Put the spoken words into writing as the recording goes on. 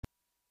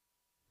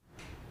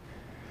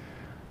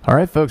All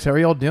right, folks, how are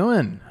y'all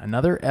doing?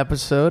 Another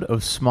episode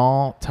of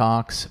Small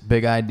Talks,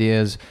 Big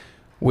Ideas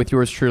with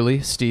yours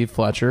truly, Steve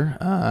Fletcher.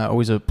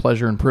 Always a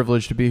pleasure and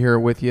privilege to be here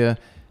with you,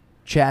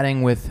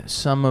 chatting with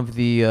some of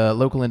the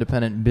local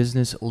independent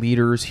business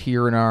leaders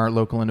here in our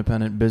local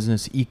independent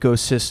business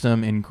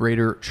ecosystem in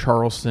Greater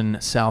Charleston,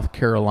 South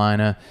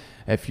Carolina.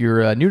 If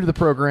you're new to the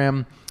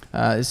program,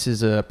 this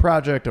is a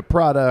product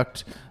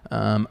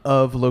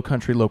of Low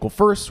Country Local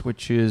First,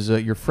 which is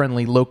your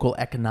friendly local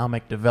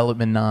economic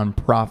development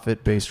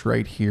nonprofit based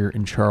right here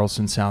in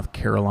Charleston, South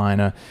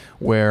Carolina,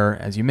 where,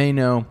 as you may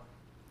know,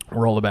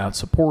 we're all about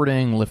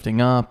supporting, lifting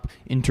up,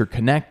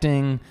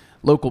 interconnecting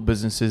local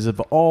businesses of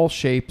all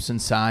shapes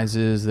and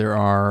sizes. There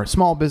are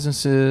small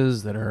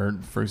businesses that are,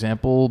 for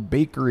example,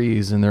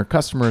 bakeries, and their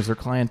customers, their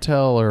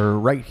clientele are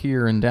right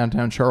here in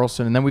downtown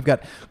Charleston. And then we've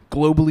got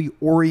globally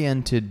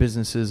oriented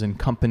businesses and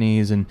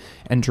companies and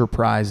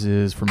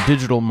enterprises, from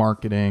digital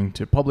marketing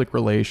to public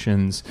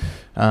relations.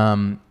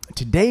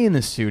 Today in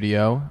the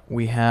studio,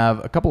 we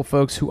have a couple of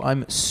folks who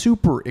I'm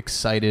super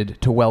excited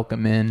to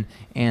welcome in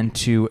and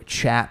to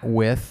chat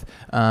with.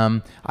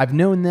 I've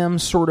known them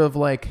sort of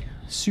like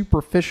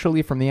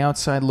superficially from the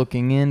outside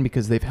looking in,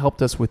 because they've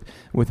helped us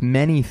with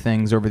many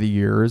things over the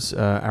years,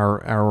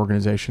 our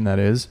organization, that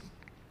is.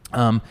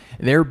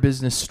 Their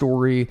business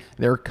story,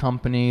 their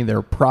company,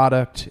 their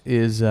product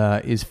is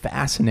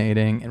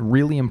fascinating and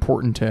really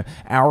important to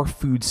our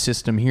food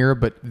system here,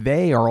 but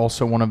they are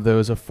also one of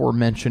those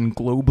aforementioned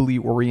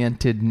globally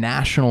oriented,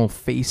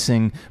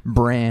 national-facing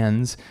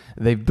brands.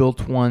 They've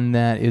built one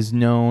that is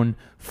known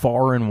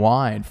far and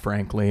wide,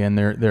 frankly, and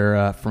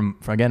they're from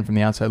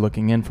the outside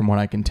looking in, from what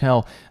I can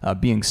tell,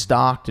 being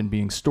stocked and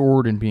being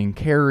stored and being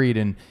carried,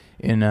 and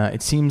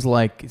it seems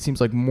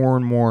like more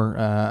and more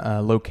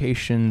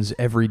locations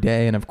every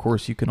day. And of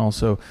course, you can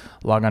also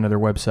log onto their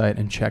website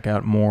and check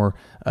out more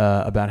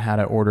about how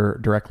to order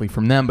directly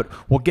from them. But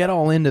we'll get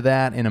all into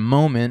that in a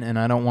moment, and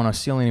I don't want to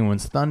steal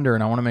anyone's thunder,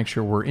 and I want to make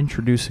sure we're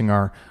introducing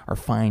our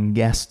fine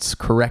guests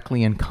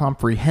correctly and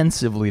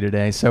comprehensively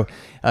today. So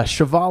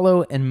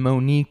Shavalo and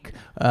Monique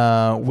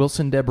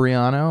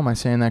Wilson-Debriano, am I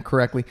saying that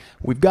correctly?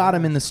 We've got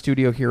them in the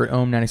studio here at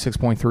Ohm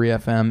 96.3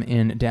 FM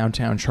in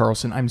downtown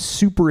Charleston. I'm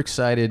super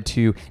excited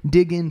to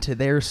dig into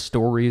their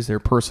stories, their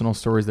personal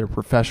stories, their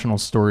professional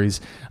stories,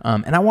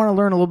 and I want to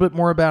learn a little bit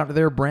more about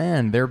their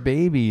brand, their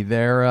baby,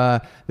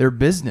 their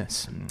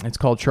business. It's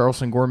called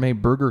Charleston Gourmet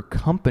Burger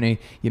Company.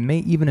 You may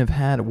even have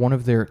had one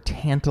of their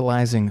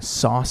tantalizing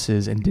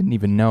sauces and didn't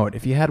even know it.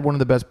 If you had one of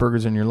the best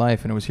burgers in your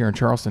life and it was here in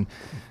Charleston,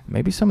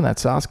 maybe some of that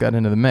sauce got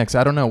into the mix.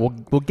 I don't know.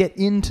 We'll get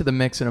into the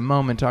mix in a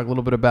moment, talk a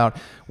little bit about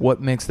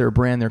what makes their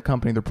brand, their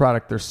company, their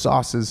product, their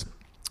sauces,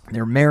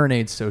 their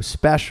marinades so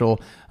special.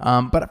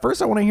 But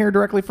first, I want to hear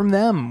directly from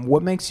them.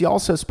 What makes y'all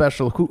so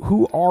special?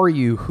 Who are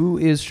you? Who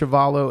is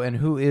Shavalo and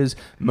who is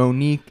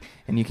Monique?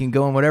 And you can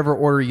go in whatever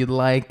order you'd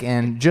like.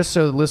 And just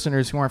so the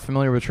listeners who aren't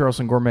familiar with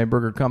Charleston Gourmet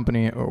Burger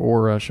Company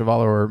or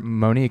Shavalo or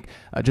Monique,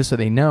 just so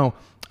they know,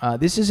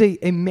 this is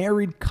a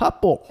married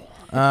couple.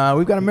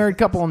 We've got a married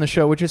couple on the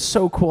show, which is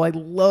so cool. I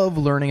love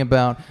learning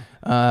about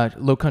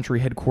Low Country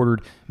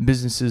headquartered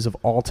businesses of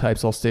all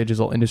types, all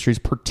stages, all industries,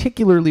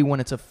 particularly when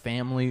it's a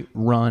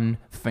family-run,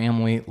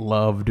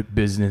 family-loved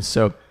business.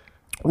 So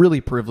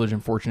really privileged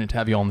and fortunate to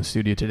have you all in the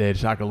studio today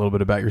to talk a little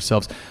bit about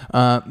yourselves.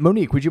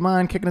 Monique, would you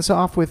mind kicking us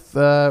off with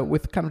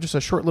kind of just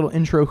a short little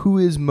intro? Who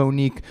is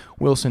Monique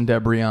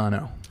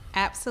Wilson-Debriano?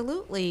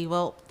 Absolutely.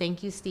 Well,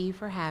 thank you, Steve,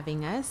 for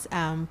having us.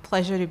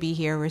 Pleasure to be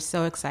here. We're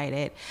so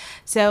excited.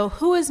 So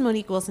who is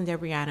Monique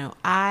Wilson-Debriano?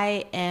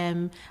 I've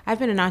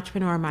been an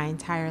entrepreneur my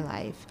entire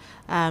life.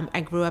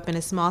 I grew up in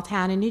a small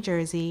town in New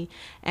Jersey,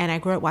 and I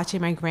grew up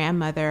watching my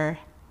grandmother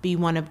be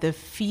one of the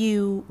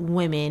few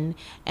women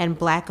and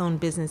Black-owned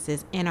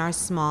businesses in our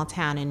small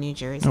town in New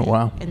Jersey. Oh,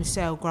 wow. And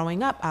so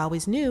growing up, I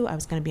always knew I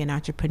was going to be an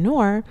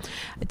entrepreneur.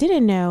 I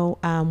didn't know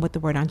what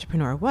the word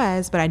entrepreneur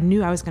was, but I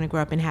knew I was going to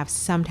grow up and have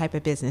some type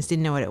of business.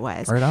 Didn't know what it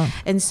was. Right on.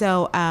 And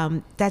so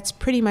that's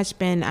pretty much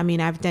been,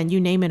 I've done, you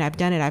name it, I've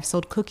done it. I've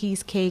sold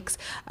cookies, cakes,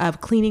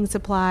 cleaning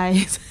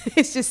supplies.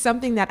 It's just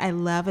something that I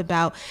love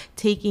about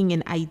taking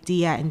an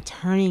idea and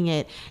turning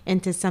it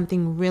into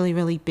something really,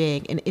 really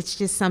big. And it's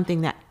just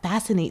something that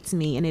fascinates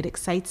me and it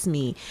excites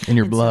me. In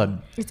your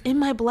blood. So it's in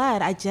my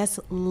blood. I just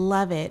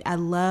love it. I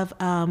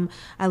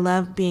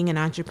love being an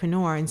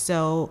entrepreneur. And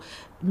so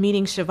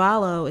meeting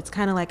Shavalo, it's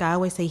kind of like I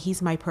always say,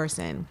 he's my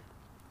person.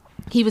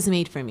 He was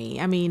made for me.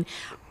 I mean,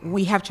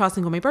 we have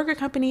Charleston Gourmet Burger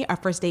Company. Our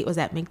first date was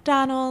at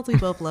McDonald's. We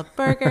both love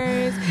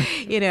burgers.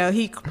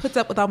 He puts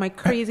up with all my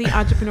crazy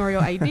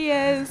entrepreneurial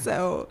ideas.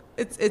 So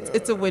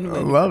it's a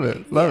win-win. Love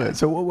it.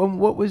 So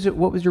what was it?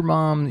 What was your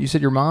mom? You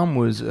said your mom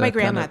was my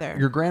grandmother.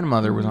 Your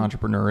grandmother was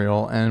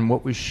entrepreneurial, and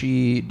what was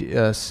she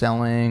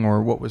selling,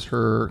 or what was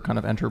her kind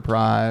of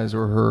enterprise,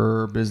 or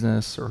her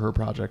business, or her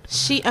project?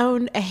 She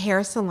owned a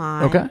hair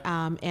salon.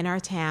 Okay. In our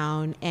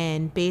town,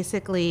 and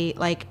basically,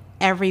 like,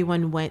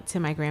 everyone went to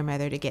my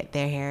grandmother to get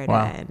their hair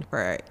Wow. done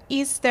for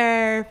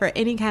Easter, for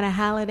any kind of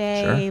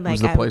holiday. Sure. It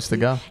was the place to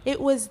go. It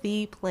was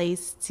the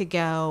place to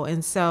go.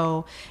 And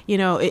so, you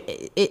know,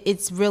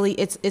 it's really,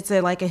 it's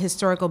like a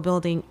historical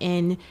building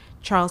in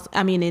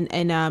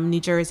New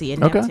Jersey, in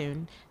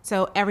Neptune.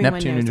 So everyone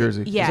Neptune, knows New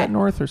Jersey. Yeah. Is that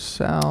north or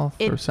south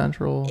or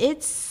central?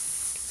 It's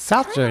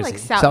South kinda Jersey. like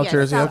South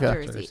Jersey, South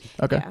okay. Jersey.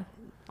 Okay. Yeah.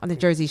 On the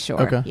Jersey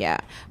Shore. Okay. Yeah.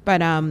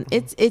 But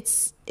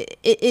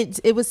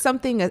it was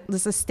something that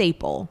was a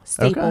staple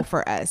Okay.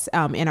 for us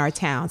in our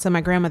town. So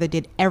my grandmother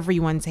did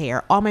everyone's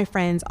hair, all my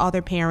friends, all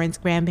their parents,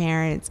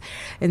 grandparents.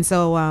 And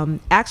so I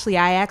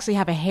actually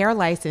have a hair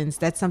license.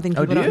 That's something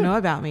people do you? don't know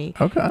about me.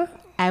 Okay.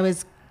 I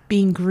was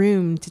being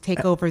groomed to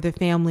take over the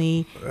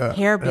family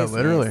hair business.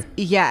 Literally.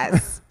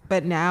 Yes.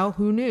 But now,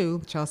 who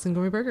knew? Charleston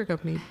Gourmet Burger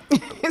Company.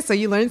 So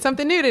you learned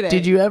something new today.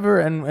 Did you ever?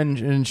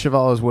 And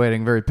Cheval is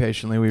waiting very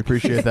patiently. We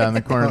appreciate that in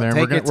the corner there.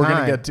 Take your We're gonna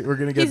time. get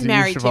to He's you,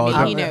 married to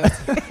Cheval. me. He knows.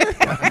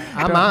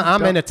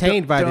 I'm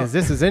entertained by this.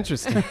 This is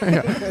interesting.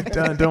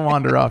 Don't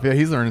wander off. Yeah,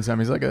 he's learning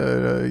something. He's like,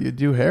 you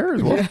do hair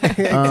as well.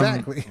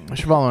 Exactly.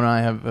 Cheval and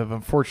I have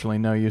unfortunately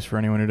no use for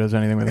anyone who does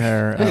anything with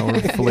hair. We're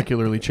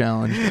follicularly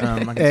challenged.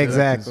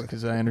 Exactly.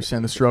 Because I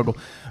understand the struggle.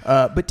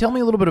 But tell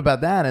me a little bit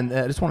about that. And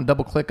I just want to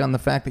double click on the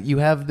fact that you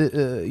have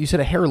you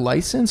said a hair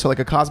license, or like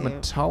a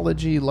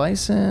cosmetology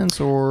license,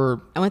 or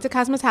I went to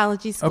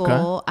cosmetology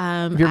school. Okay.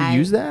 Have you ever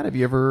used that? Have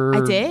you ever?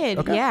 I did.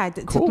 Okay. Yeah, I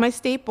Cool. took my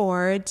state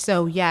board.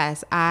 So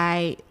yes,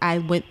 I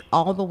went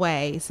all the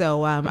way.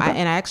 So I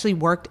actually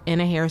worked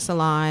in a hair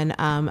salon.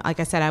 Like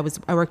I said, I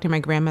worked in my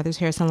grandmother's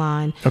hair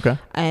salon. Okay.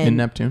 And In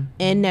Neptune.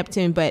 In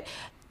Neptune, but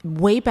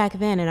way back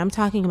then, and I'm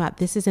talking about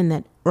this is in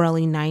the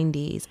early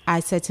 90s.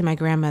 I said to my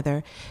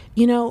grandmother,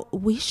 you know,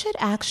 we should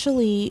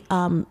actually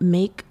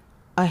make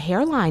a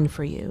hairline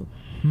for you.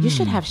 You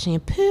should have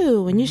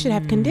shampoo and you should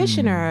have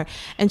conditioner.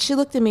 And she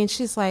looked at me and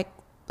she's like,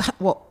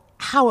 well,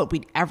 how would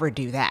we ever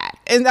do that?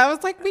 And I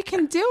was like, we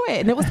can do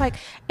it. And it was like,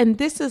 and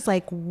this is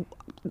like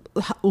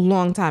a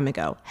long time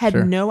ago. Had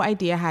Sure. no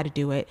idea how to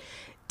do it.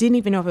 Didn't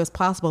even know if it was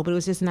possible, but it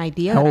was just an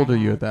idea. How that I old are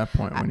you had. at that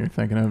point when you're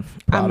thinking of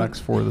products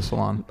for the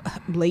salon?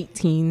 Late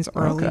teens,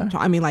 early. Okay.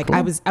 I mean, like Cool.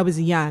 I was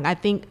young. I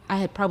think I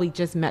had probably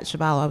just met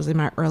Cheval. I was in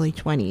my early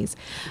 20s.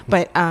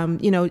 But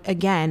you know,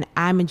 again,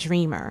 I'm a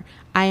dreamer.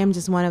 I am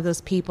just one of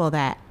those people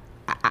that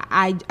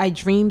I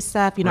dream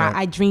stuff. You know, Right.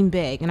 I dream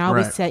big, and I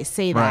always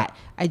say that Right.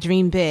 I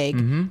dream big,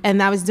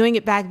 and I was doing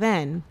it back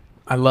then.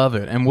 I love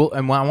it, and I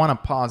want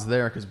to pause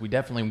there because we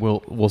definitely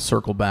will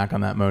circle back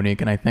on that,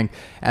 Monique. And I think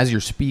as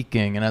you're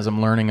speaking and as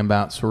I'm learning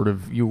about sort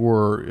of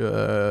your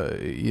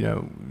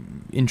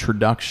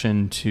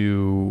introduction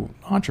to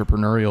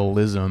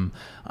entrepreneurialism,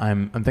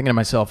 I'm thinking to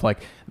myself like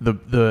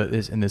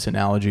this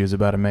analogy is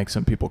about to make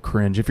some people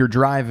cringe. If you're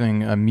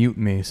driving, mute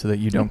me so that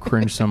you don't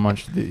cringe so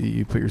much that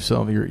you put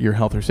your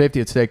health or safety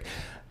at stake.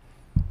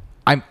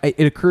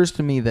 It occurs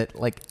to me that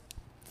like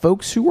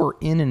folks who are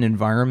in an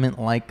environment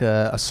like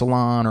a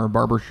salon or a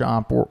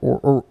barbershop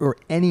or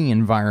any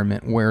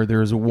environment where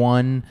there's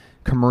one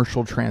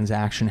commercial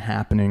transaction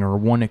happening or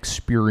one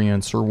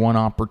experience or one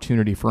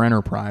opportunity for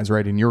enterprise,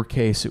 right? In your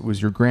case, it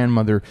was your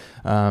grandmother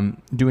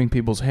doing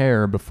people's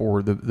hair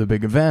before the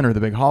big event or the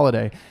big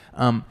holiday.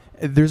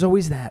 There's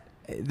always that.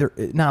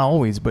 Not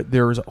always, but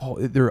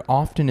there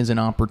often is an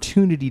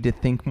opportunity to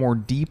think more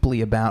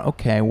deeply about,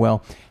 okay,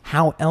 well,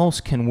 how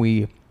else can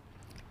we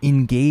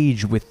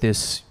engage with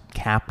this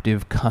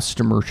captive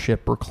customership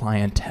or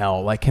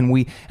clientele? Like, can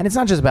we, and it's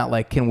not just about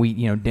like, can we,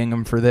 ding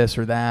them for this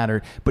or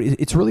that, but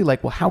it's really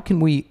like, well, how can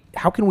we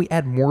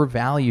add more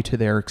value to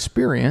their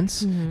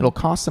experience? Mm-hmm. It'll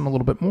cost them a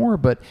little bit more,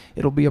 but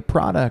it'll be a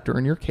product, or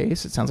in your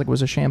case, it sounds like it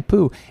was a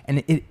shampoo.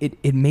 And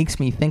it makes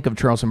me think of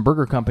Charleston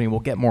Burger Company. We'll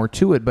get more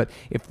to it, but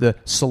if the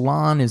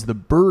salon is the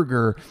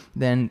burger,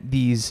 then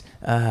these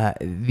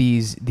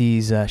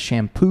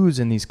shampoos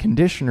and these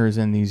conditioners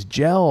and these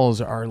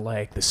gels are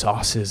like the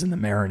sauces and the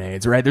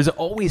marinades, right? There's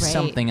always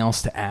something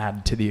else to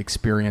add to the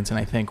experience. And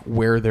I think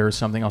where there's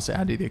something else to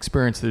add to the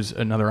experience, there's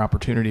another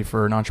opportunity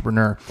for an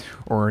entrepreneur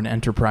or an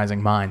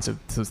enterprising mind. So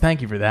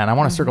thank you for that. I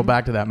want to circle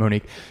back to that,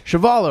 Monique.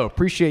 Chevallo,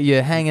 appreciate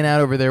you hanging out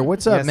over there.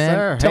 What's up, Yes, man?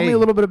 sir. Tell me Hey. a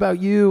little bit about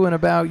you and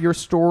about your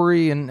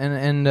story.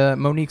 And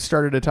Monique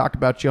started to talk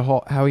about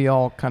how you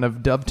all kind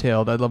of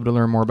dovetailed. I'd love to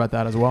learn more about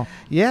that as well.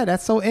 Yeah,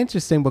 that's so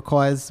interesting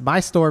because my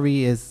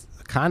story is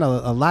kind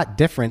of a lot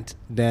different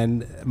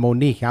than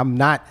Monique. I'm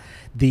not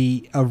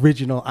the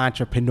original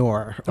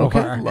entrepreneur.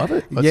 Okay, love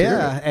it. Let's hear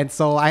it. And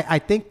so I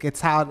think it's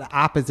how the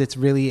opposites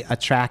really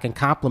attract and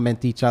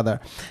complement each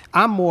other.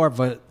 I'm more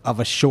of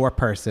a shore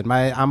person.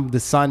 I'm the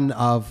son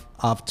of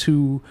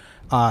two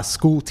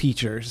school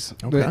teachers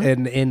up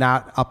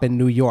in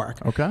New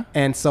York. Okay.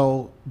 And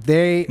so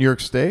New York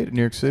State,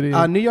 New York City,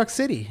 New York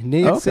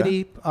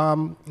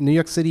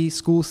City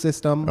school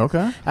system.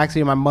 Okay.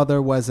 Actually, my mother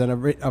was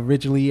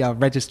originally a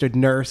registered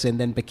nurse and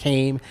then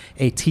became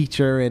a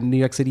teacher in New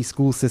York City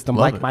school system,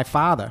 my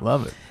father.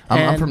 Love it.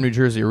 I'm from New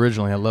Jersey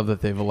originally. I love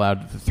that they've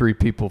allowed 3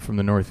 people from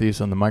the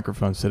Northeast on the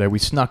microphones today. We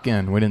snuck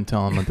in. We didn't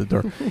tell them at the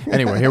door.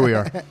 Anyway, here we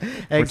are.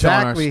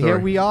 Exactly. Here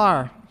we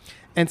are.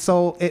 And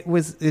so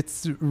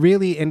it's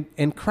really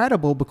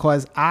incredible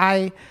because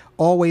I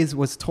always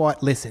was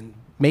taught, listen,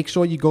 make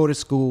sure you go to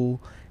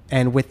school,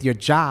 and with your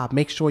job,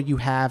 make sure you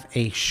have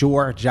a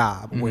sure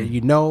job where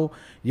you know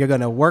you're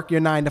going to work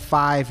your 9 to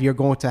 5, you're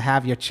going to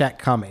have your check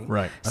coming.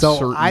 Right. So a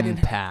certain I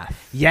didn't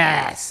path.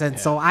 Yes. And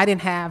so I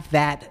didn't have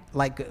that,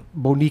 like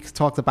Monique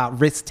talked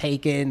about, risk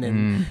taking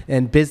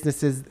and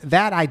businesses.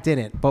 That I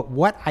didn't. But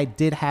what I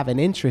did have an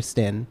interest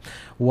in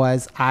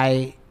was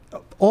I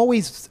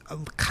always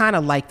kind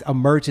of liked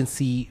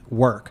emergency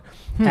work.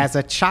 As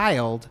a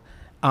child,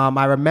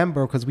 I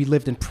remember because we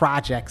lived in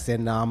projects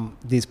and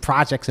these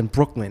projects in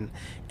Brooklyn.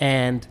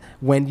 And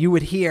when you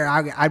would hear,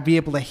 I'd be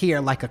able to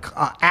hear like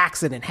a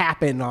accident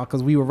happen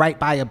because we were right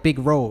by a big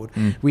road.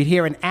 We'd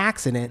hear an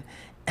accident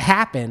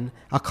happen,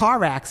 a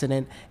car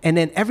accident, and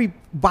then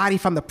everybody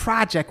from the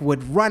project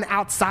would run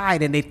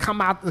outside and they'd come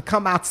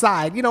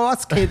outside. You know,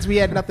 us kids, we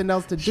had nothing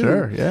else to do.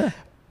 Sure, yeah.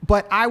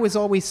 But I was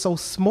always so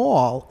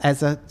small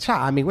as a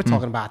child. I mean, we're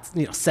talking about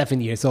 7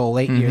 years old,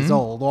 8 years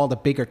old. All the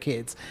bigger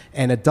kids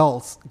and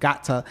adults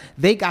got to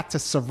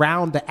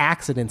surround the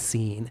accident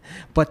scene.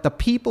 But the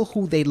people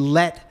who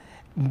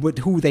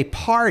they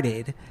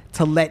parted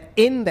to let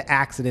in the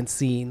accident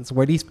scenes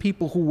were these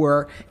people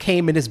who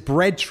came in this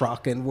bread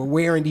truck and were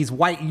wearing these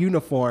white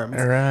uniforms.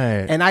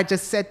 Right. And I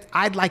just said,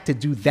 I'd like to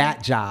do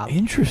that job.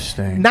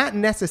 Interesting. Not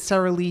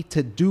necessarily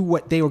to do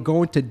what they were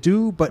going to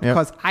do, but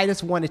because I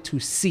just wanted to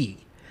see.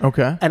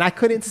 Okay. And I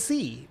couldn't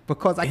see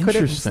because I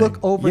couldn't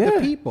look over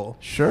the people.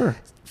 Sure.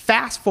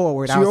 Fast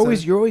forward. So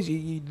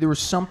there was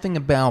something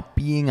about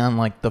being on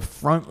like the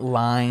front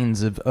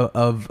lines of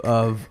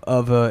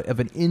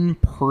an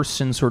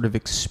in-person sort of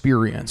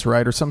experience,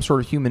 right? Or some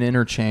sort of human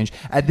interchange.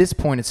 At this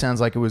point, it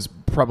sounds like there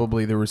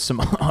was some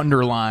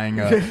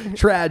underlying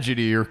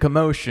tragedy or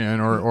commotion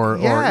or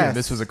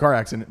this was a car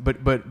accident.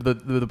 But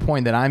the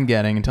point that I'm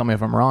getting, and tell me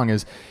if I'm wrong,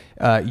 is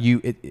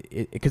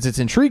because it's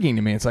intriguing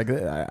to me. It's like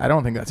I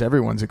don't think that's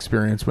everyone's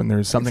experience when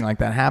there's something like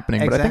that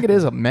happening, but I think it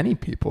is many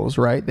people's,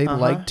 right? They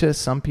like to.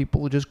 Some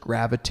people just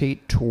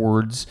gravitate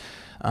towards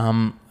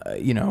a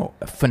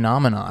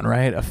phenomenon,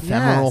 right?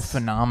 Ephemeral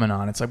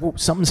phenomenon. It's like, well,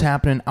 something's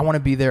happening. I want to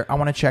be there. I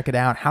want to check it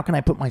out. How can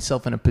I put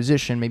myself in a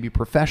position, maybe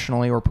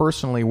professionally or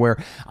personally,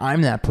 where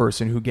I'm that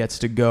person who gets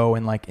to go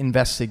and like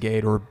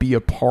investigate or be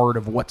a part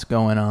of what's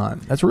going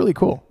on? That's really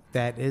cool.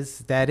 That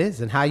is.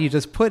 And how you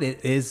just put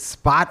it is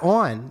spot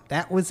on.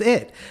 That was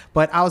it.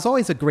 But I was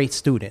always a great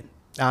student.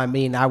 I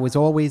mean, I was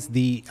always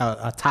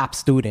a top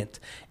student.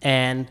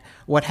 And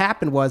what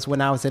happened was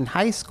when I was in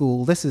high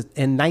school, this is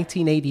in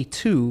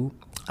 1982,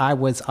 I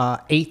was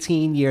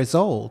 18 years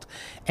old.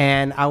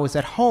 And I was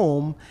at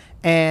home,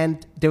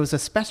 and there was a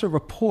special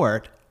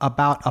report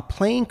about a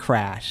plane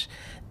crash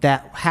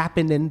that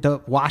happened in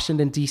the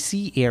Washington,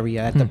 D.C.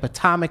 area at the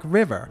Potomac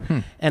River.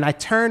 And I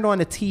turned on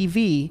the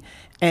TV,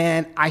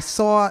 and I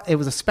saw it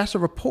was a special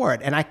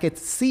report, and I could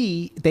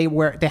see they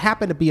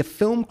happened to be a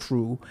film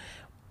crew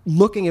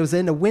looking. It was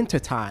in the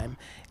wintertime,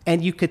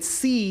 and you could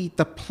see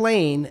the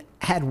plane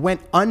had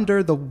went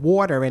under the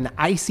water in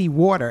icy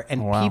water,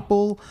 and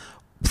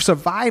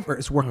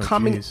survivors were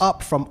coming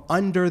up from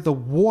under the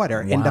water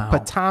in the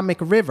Potomac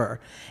River.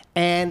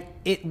 And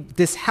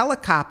this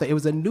helicopter, it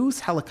was a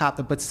news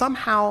helicopter, but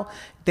somehow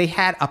they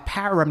had a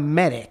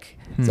paramedic.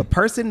 It's a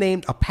person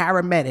named a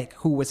paramedic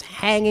who was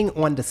hanging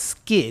on the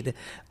skid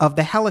of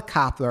the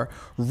helicopter,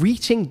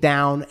 reaching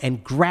down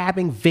and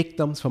grabbing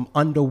victims from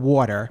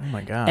underwater. Oh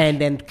my gosh. And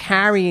then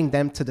carrying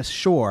them to the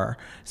shore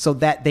so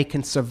that they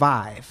can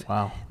survive.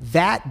 Wow.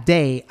 That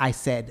day I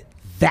said,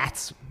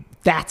 that's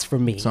for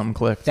me. Something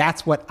clicked.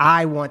 That's what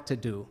I want to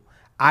do.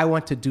 I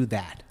want to do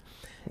that.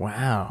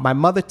 Wow. My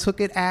mother took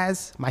it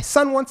as, my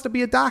son wants to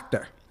be a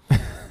doctor.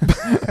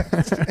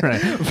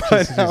 Right.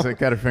 She's like,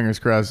 got her fingers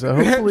crossed. So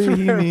hopefully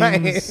he means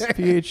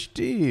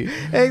PhD.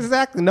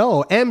 Exactly.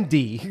 No,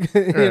 MD.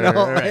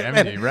 Right.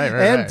 MD. Right.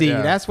 MD.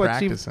 Yeah. That's what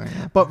practicing.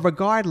 But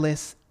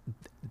regardless,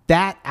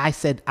 that I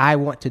said, I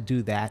want to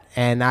do that.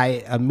 And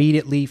I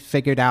immediately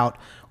figured out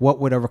what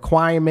were the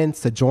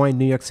requirements to join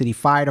New York City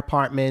Fire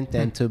Department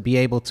and to be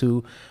able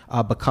to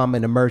become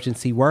an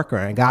emergency worker,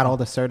 and got all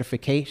the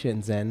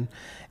certifications,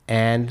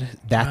 and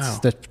that's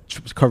the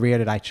career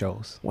that I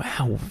chose.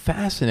 Wow,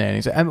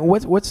 fascinating. So, I mean,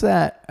 what's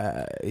that?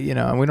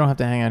 And we don't have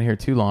to hang out here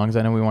too long, because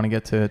I know we want to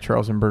get to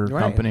Charles & Berger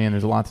Company, and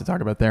there's a lot to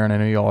talk about there. And I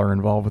know y'all are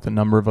involved with a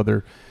number of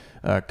other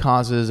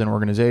causes and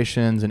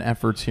organizations and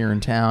efforts here in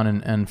town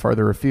and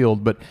farther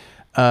afield. But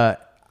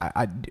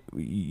I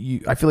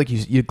feel like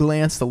you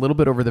glanced a little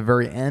bit over the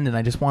very end, and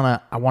I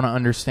want to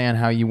understand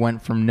how you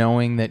went from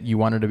knowing that you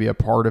wanted to be a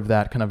part of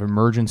that kind of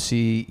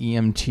emergency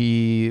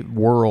EMT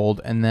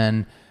world, and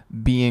then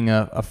being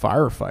a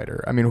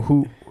firefighter. I mean,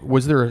 who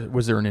was there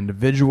an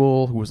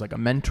individual who was like a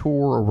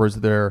mentor, or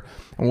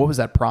and what was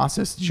that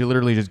process? Did you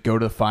literally just go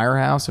to the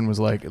firehouse and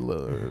was like,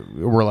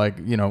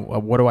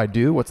 what do I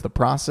do? What's the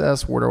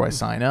process? Where do I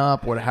sign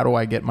up? How do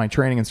I get my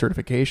training and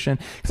certification?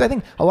 Because I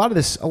think a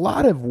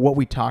lot of what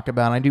we talk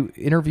about, I do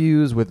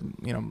interviews with,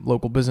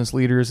 local business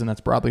leaders, and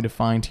that's broadly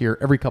defined here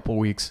every couple of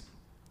weeks.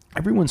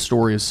 everyone's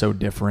story is so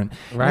different.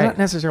 Right. It's not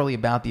necessarily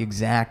about the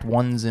exact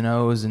ones and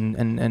O's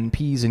and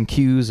P's and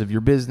Q's of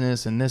your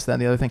business and this, that,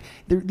 and the other thing.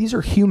 These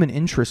are human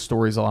interest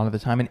stories a lot of the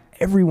time, and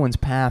everyone's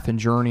path and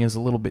journey is a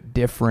little bit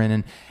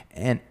different.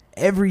 And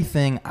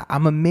everything,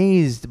 I'm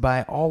amazed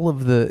by all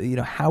of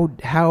the, how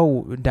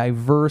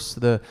diverse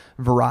the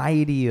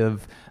variety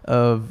of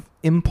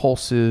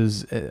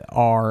impulses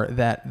are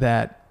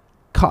that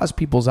cause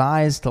people's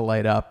eyes to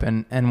light up,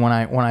 and when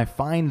I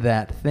find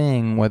that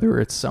thing, whether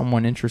it's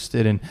someone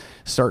interested in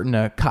starting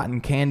a cotton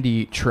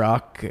candy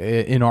truck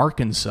in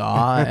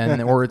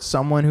Arkansas, or it's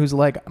someone who's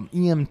like,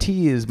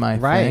 EMT is my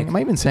thing. Am I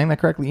even saying that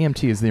correctly?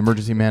 EMT is the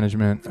emergency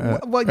management.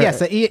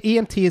 Yes,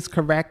 EMT is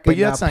correct. But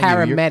that's not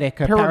paramedic.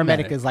 You.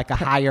 Paramedic is like a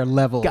higher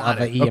level of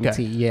an EMT.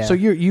 Okay. Yeah. So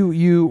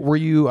you were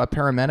you a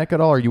paramedic at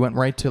all, or you went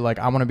right to like,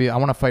 I want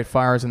to fight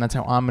fires, and that's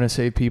how I'm going to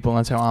save people, and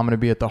that's how I'm going to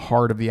be at the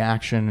heart of the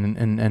action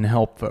and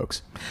help folks?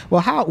 Well,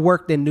 how it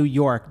worked in New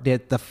York,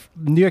 that the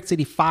New York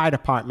City Fire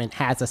Department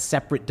has a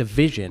separate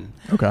division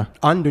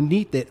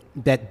underneath it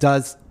that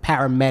does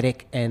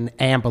paramedic and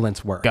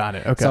ambulance work. Got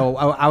it. Okay. So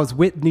I was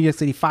with New York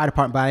City Fire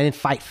Department, but I didn't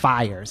fight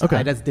fires. Okay.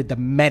 I just did the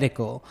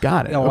medical.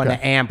 Got it. On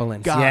the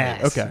ambulance.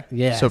 Got it. Okay.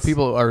 Yes. So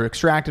people are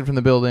extracted from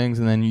the buildings,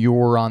 and then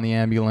you're on the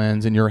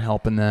ambulance, and you're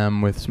helping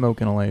them with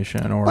smoke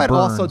inhalation or but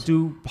burns. also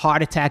do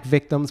heart attack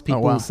victims,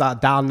 people who saw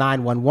dial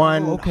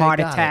 911, heart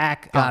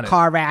attack,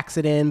 car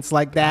accidents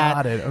like that.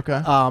 Got it.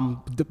 Okay.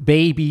 The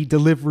baby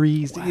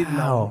deliveries.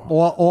 Wow.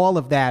 All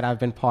of that I've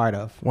been part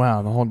of.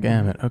 Wow, the whole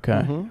gamut.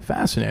 Okay.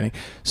 Fascinating.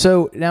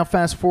 So now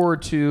fast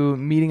forward to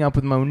meeting up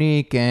with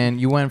Monique, and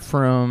you went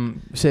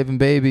from saving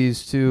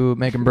babies to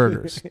making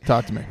burgers.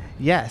 Talk to me.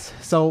 Yes.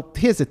 So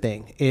here's the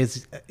thing: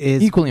 is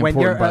equally when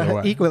important, you're, by the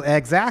way. Equal,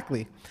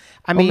 exactly.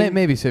 I mean,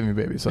 maybe saving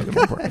babies is slightly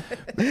more important.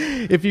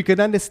 If you could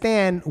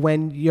understand,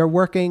 when you're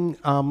working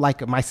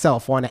like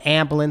myself on an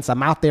ambulance,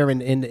 I'm out there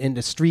in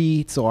the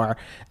streets, or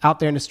out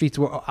there in the streets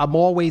where I'm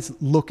always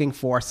looking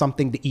for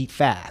something to eat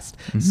fast.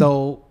 Mm-hmm.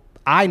 So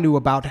I knew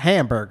about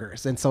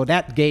hamburgers, and so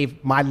that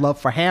gave my love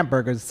for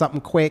hamburgers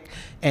something quick,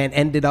 and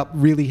ended up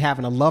really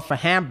having a love for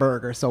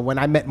hamburgers. So when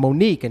I met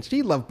Monique and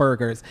she loved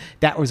burgers,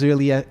 that was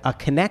really a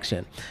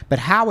connection. But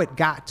how it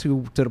got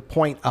to the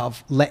point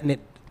of letting it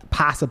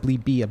possibly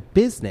be a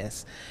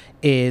business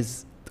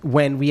is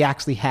when we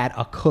actually had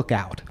a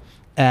cookout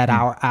at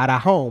our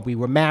home. We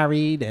were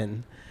married,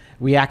 and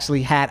we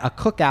actually had a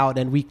cookout,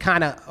 and we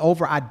kind of,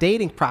 over our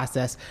dating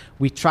process,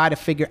 we tried to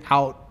figure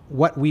out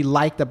what we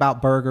liked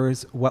about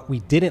burgers, what we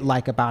didn't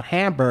like about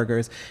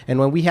hamburgers. And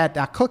when we had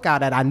our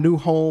cookout at our new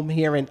home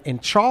here in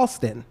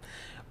Charleston,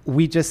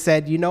 we just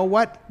said, you know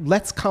what,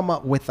 let's come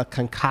up with a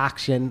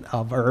concoction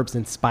of herbs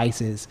and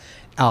spices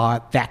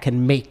that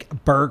can make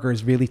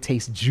burgers really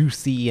taste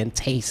juicy and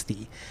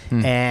tasty.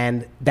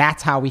 And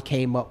that's how we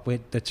came up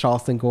with the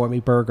Charleston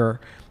Gourmet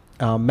Burger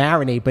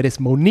marinade. But it's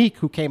Monique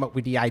who came up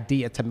with the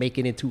idea to make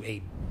it into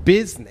a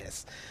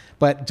business.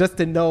 But just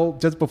to know,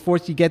 just before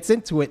she gets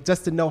into it,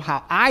 just to know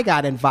how I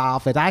got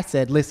involved, and I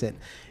said, listen,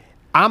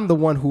 I'm the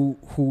one who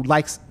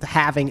likes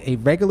having a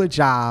regular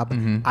job.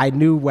 Mm-hmm. I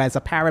knew as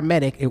a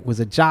paramedic, it was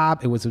a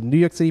job. It was a New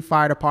York City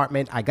Fire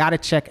Department. I got a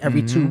check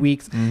every 2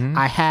 weeks. Mm-hmm.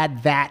 I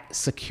had that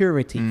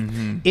security.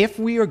 Mm-hmm. If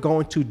we are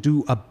going to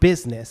do a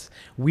business,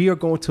 we are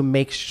going to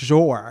make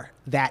sure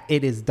that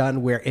it is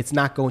done where it's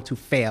not going to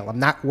fail.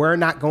 We're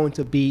not going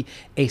to be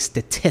a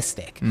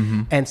statistic.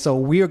 Mm-hmm. And so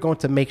we are going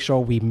to make sure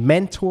we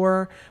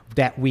mentor,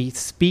 that we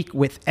speak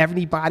with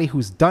everybody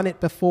who's done it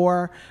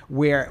before,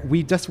 where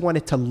we just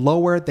wanted to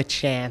lower the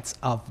chance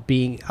of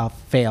being a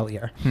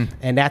failure.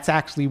 And that's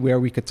actually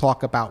where we could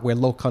talk about where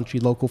Low Country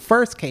Local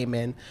first came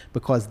in,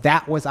 because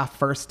that was our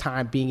first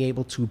time being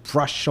able to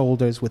brush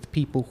shoulders with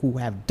people who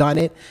have done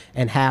it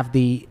and have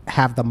the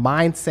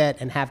mindset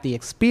and have the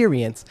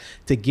experience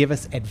to give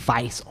us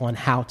advice on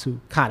how to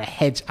kind of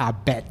hedge our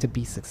bet to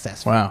be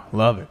successful. Wow,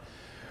 love it.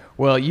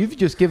 Well, you've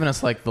just given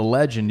us like the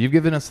legend. You've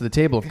given us the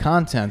table of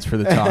contents for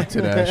the talk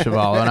today,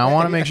 Chuvalo, and I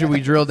want to make sure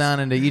we drill down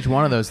into each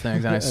one of those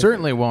things. And I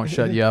certainly won't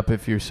shut you up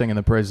if you're singing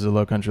the praises of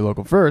Low Country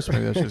Local first.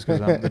 Maybe that's just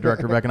because I'm the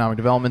director of economic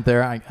development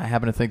there. I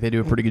happen to think they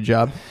do a pretty good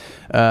job.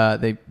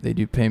 They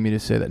do pay me to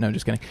say that. No,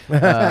 just kidding.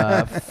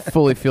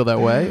 Fully feel that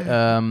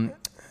way.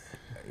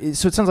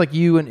 So it sounds like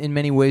you, in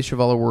many ways,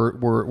 Chuvalo,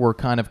 were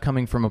kind of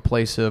coming from a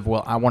place of,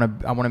 well, I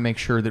want to make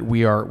sure that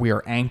we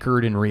are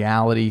anchored in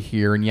reality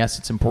here. And yes,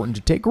 it's important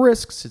to take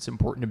risks. It's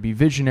important to be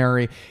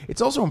visionary.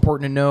 It's also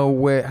important to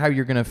know how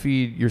you're going to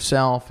feed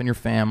yourself and your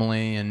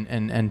family,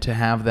 and to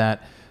have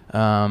that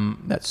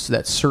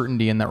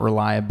certainty and that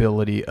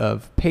reliability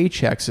of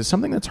paychecks is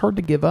something that's hard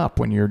to give up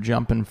when you're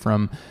jumping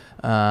from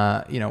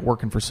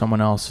working for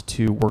someone else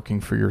to working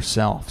for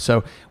yourself.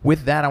 So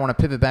with that, I want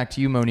to pivot back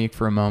to you, Monique,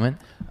 for a moment.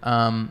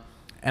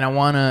 And I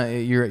want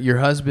to, your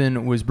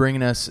husband was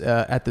bringing us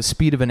at the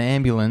speed of an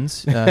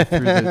ambulance through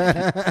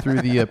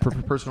the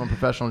personal and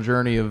professional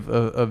journey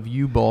of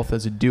you both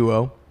as a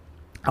duo.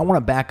 I want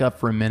to back up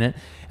for a minute,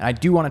 and I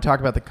do want to talk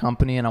about the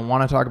company, and I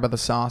want to talk about the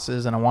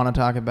sauces, and I want to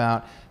talk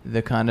about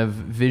the kind of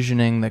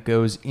visioning that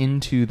goes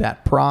into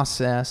that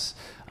process,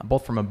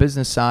 both from a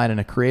business side and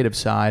a creative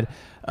side.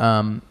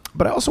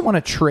 But I also want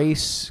to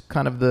trace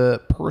kind of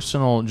the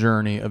personal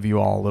journey of you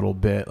all a little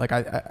bit. Like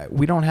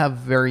we don't have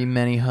very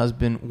many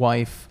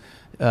husband-wife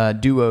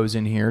duos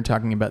in here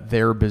talking about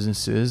their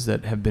businesses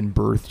that have been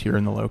birthed here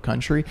in the Low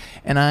Country,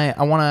 and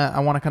I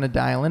want to kind of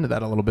dial into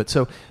that a little bit.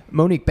 So,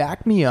 Monique,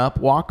 back me up,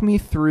 walk me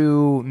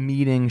through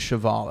meeting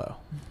Chuvalo.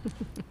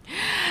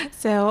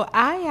 So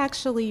I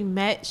actually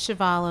met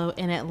Chuvalo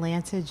in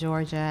Atlanta,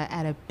 Georgia,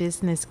 at a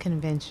business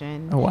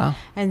convention. Oh wow!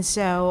 And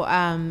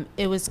so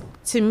it was,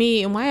 to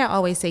me, and why I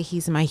always say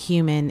he's my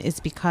human is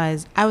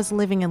because I was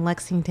living in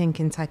Lexington,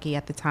 Kentucky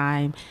at the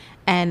time,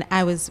 and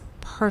I was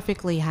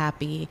perfectly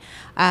happy.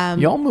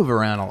 Y'all move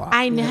around a lot.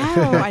 I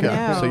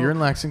know. So you're in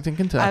Lexington,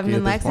 Kentucky. I'm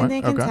in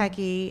Lexington, point.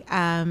 Kentucky.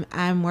 Okay.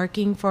 I'm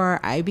working for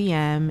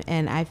IBM,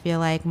 and I feel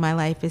like my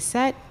life is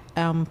set.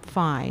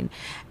 Fine.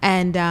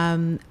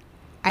 And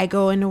I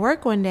go into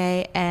work one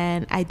day,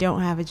 and I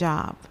don't have a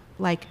job.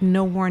 Like,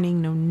 no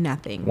warning, no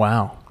nothing.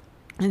 Wow.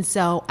 And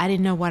so I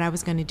didn't know what I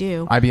was going to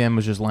do. IBM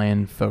was just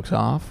laying folks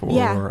off? Or,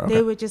 yeah, okay.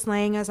 They were just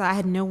laying us. I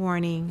had no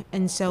warning.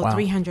 And so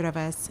 300 of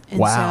us. And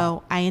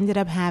so I ended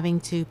up having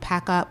to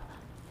pack up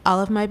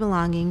all of my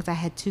belongings. I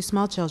had 2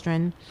 small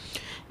children.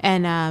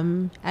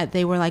 And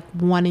they were like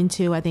 1 and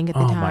 2, I think, at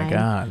the time. Oh, my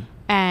God.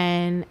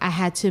 And I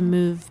had to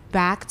move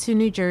back to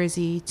New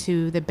Jersey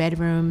to the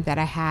bedroom that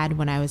I had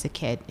when I was a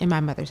kid in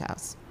my mother's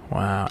house.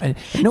 Wow. And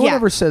no one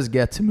ever says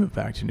get to move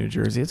back to New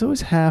Jersey. It's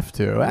always have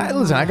to.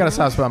 Listen, I got a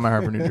soft spot in my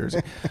heart for New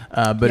Jersey.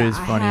 But it's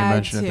funny you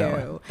mention it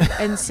that way.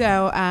 And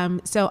so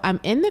I'm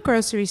in the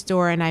grocery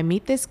store, and I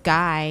meet this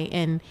guy,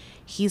 and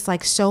he's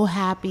like so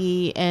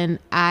happy. And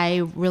I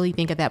really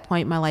think at that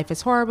point my life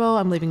is horrible.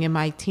 I'm living in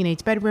my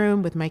teenage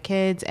bedroom with my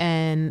kids,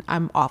 and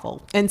I'm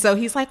awful. And so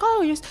he's like,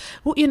 oh,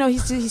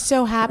 he's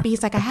so happy.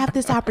 He's like, I have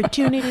this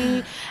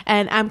opportunity.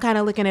 And I'm kind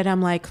of looking at him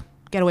like,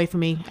 get away from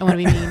me. I want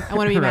to be mean. I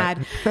want to be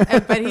mad.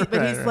 But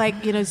he's like,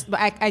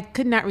 I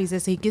could not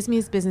resist. So he gives me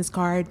his business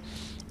card.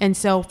 And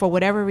so for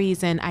whatever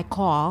reason, I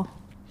call,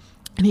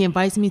 and he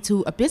invites me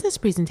to a business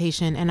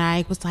presentation. And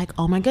I was like,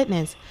 oh my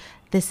goodness,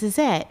 this is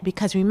it.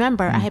 Because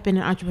remember, I had been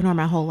an entrepreneur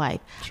my whole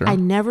life. Sure. I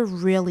never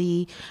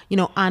really,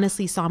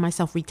 honestly saw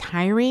myself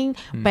retiring.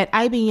 But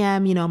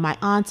IBM, my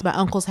aunts, my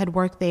uncles had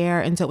worked there.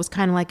 And so it was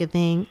kind of like a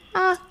thing,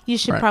 you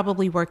should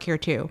probably work here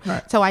too.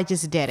 Right. So I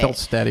just did it. Felt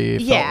steady.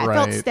 Yeah, felt right.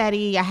 felt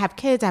steady. I have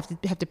kids. I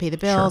have to pay the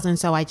bills. Sure. And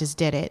so I just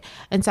did it.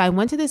 And so I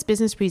went to this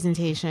business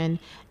presentation,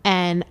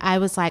 and I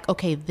was like,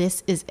 okay,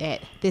 this is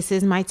it. This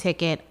is my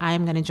ticket. I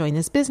am going to join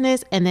this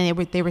business. And then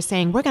they were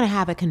saying, we're going to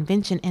have a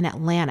convention in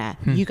Atlanta.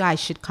 You guys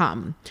should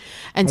come.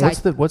 And so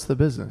what's the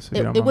business?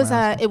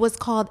 It was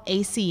called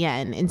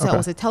ACN. And so it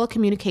was a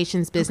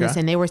telecommunications business.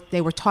 And they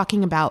were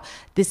talking about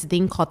this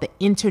thing called the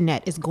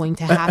internet is going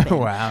to happen.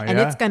 Wow, and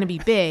it's going to be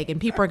big, and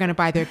people are going to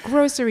buy their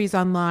groceries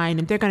online,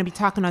 and they're going to be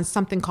talking on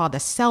something called a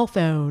cell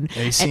phone.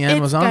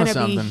 ACN was on something. It's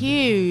going to be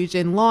huge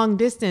and long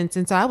distance.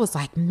 And so I was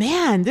like,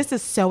 man, this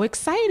is so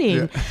exciting.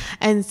 Yeah.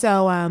 And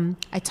so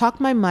I talked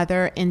my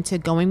mother into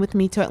going with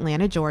me to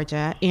Atlanta,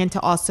 Georgia, and to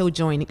also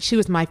joining. She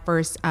was my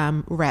first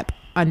rep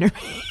under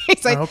me.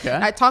 So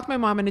I talked my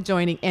mom into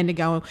joining and to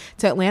go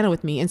to Atlanta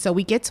with me. And so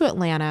we get to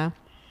Atlanta.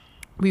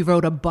 We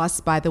rode a bus,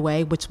 by the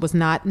way, which was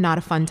not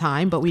a fun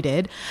time, but we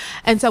did.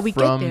 And so we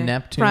get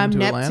there from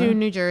Neptune,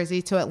 New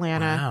Jersey to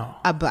Atlanta, wow.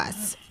 A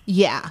bus.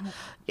 Yeah.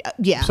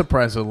 I'm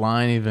surprised the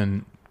line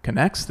even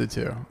connects the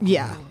two.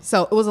 Yeah.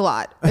 So it was a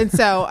lot. And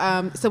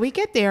so so we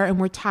get there, and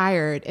we're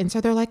tired. And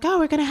so they're like, oh,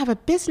 we're going to have a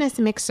business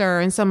mixer.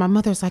 And so my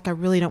mother's like, I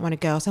really don't want to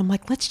go. So I'm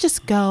like, let's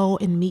just go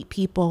and meet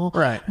people.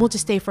 Right. We'll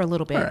just stay for a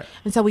little bit. Right.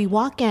 And so we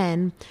walk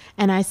in,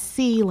 and I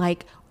see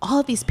like all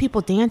of these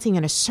people dancing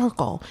in a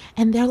circle,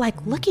 and they're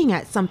like looking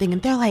at something,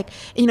 and they're like,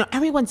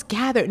 everyone's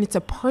gathered, and it's a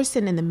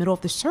person in the middle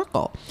of the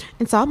circle.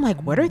 And so I'm like,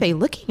 what are they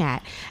looking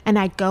at? And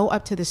I go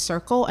up to the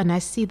circle, and I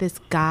see this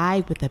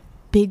guy with a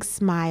big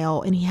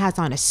smile, and he has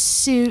on a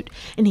suit,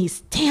 and he's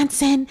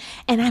dancing,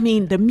 and I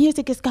mean the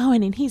music is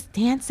going, and he's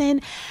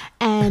dancing.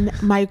 And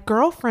my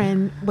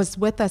girlfriend was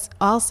with us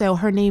also.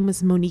 Her name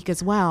is Monique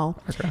as well.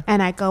 Okay.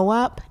 And I go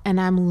up, and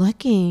I'm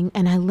looking,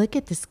 and I look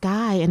at this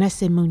guy, and I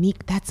said,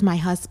 Monique, that's my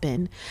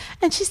husband.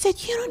 And she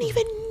said, you don't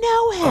even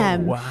know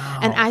him. Oh, wow.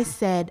 And I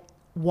said,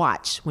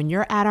 watch, when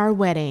you're at our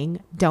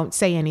wedding, don't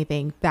say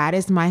anything. That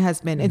is my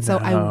husband. And so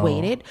I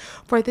waited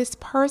for this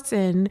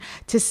person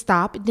to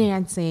stop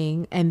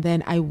dancing. And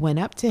then I went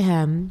up to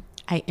him.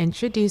 I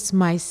introduced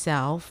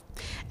myself,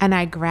 and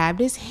I grabbed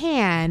his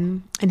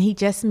hand, and he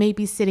just may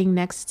be sitting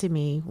next to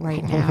me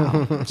right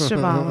now.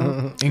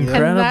 Chuvalo.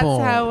 Incredible. And that's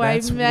how I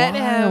met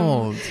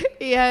him.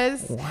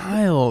 Yes.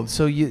 Wild.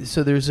 So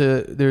there's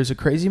a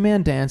crazy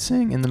man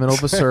dancing in the middle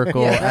of a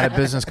circle at a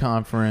business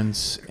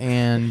conference,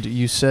 and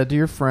you said to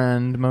your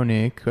friend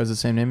Monique, who has the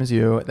same name as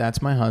you,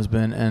 that's my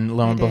husband, and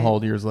lo and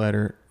behold, years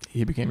later,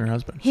 he became your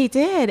husband. He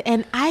did.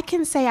 And I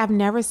can say I've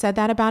never said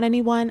that about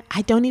anyone.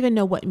 I don't even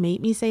know what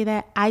made me say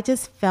that. I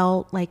just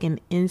felt like an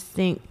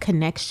instant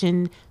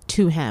connection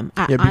to him.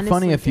 Yeah, it'd be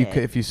funny if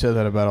you said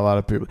that about a lot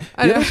of people.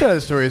 The other side of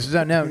the story is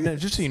that now,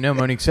 just so you know,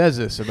 Monique says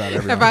this about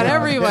everyone. About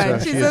everyone.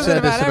 So she says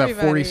said this about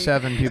everybody.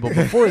 47 people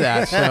before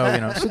that.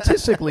 So,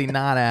 statistically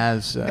not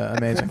as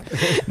amazing.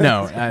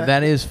 No,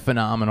 that is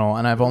phenomenal.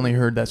 And I've only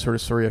heard that sort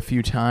of story a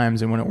few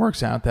times. And when it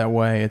works out that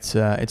way, it's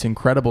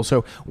incredible.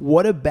 So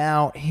what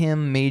about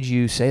him made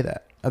you say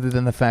that, other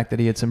than the fact that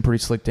he had some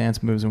pretty slick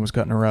dance moves and was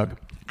cutting a rug?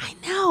 I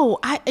know.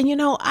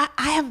 I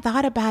have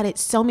thought about it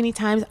so many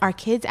times. Our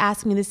kids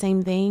ask me the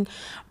same thing,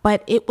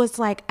 but it was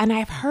like, and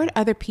I've heard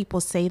other people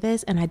say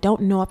this, and I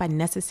don't know if I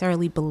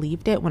necessarily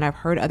believed it when I've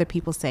heard other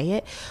people say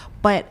it,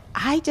 but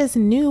I just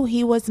knew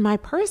he was my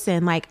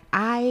person. Like,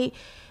 I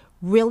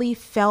really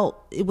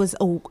felt it was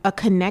a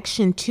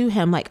connection to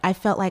him. Like, I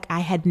felt like I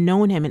had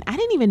known him, and I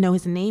didn't even know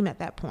his name at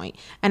that point.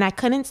 And I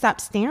couldn't stop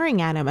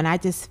staring at him, and I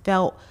just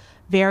felt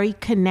very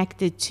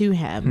connected to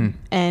him.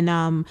 And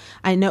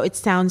I know it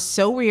sounds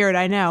so weird,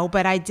 I know,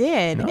 but I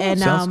did. No,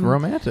 and it sounds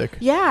romantic.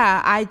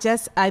 Yeah,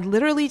 I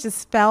literally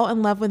just fell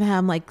in love with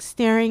him, like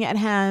staring at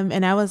him,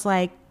 and I was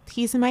like,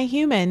 he's my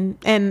human,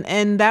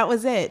 and that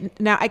was it.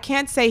 Now, I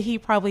can't say he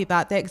probably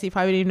thought that, because he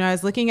probably didn't know I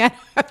was looking at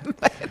him.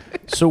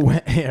 So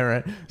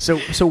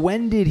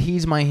when did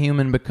he's my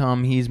human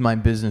become he's my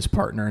business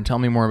partner? And tell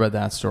me more about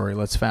that story.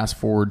 Let's fast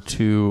forward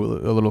to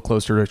a little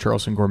closer to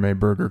Charleston Gourmet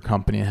Burger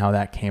Company and how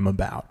that came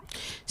about.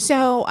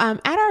 So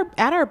at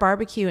our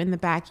barbecue in the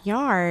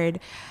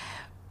backyard,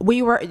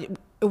 we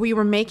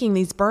were making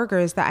these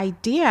burgers. The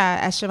idea,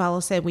 as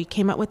Chevalo said, we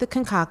came up with a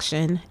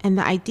concoction, and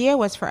the idea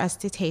was for us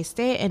to taste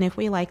it, and if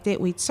we liked it,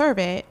 we'd serve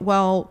it.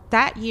 Well,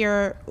 that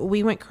year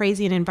we went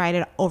crazy and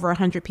invited over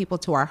 100 people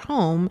to our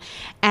home,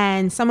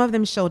 and some of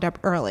them showed up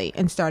early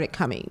and started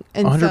coming.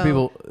 And 100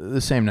 people the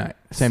same night?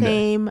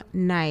 Same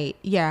night.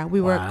 Yeah,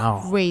 we were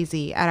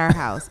crazy at our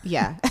house.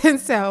 Yeah. And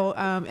so,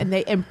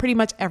 and pretty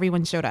much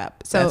everyone showed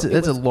up. So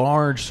that's a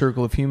large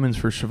circle of humans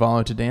for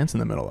Chevalo to dance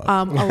in the middle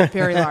of.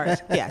 Very large.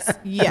 Yes.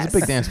 It's a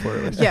big dance floor,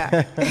 at least.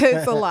 Yeah,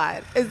 it's a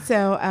lot.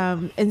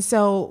 And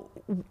so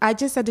I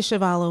just said to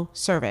Chevalo,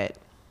 serve it.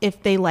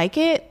 If they like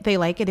it, they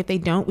like it. If they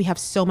don't, we have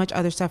so much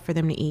other stuff for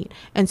them to eat.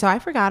 And so I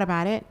forgot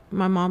about it.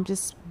 My mom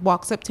just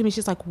walks up to me.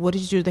 She's like, what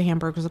did you do to the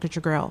hamburgers? Look at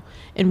your grill.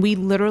 And we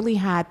literally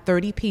had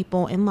 30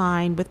 people in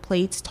line with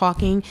plates,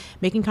 talking,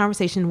 making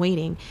conversation,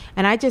 waiting.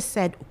 And I just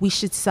said, we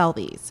should sell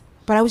these.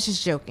 But I was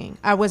just joking.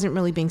 I wasn't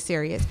really being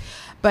serious.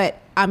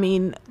 But I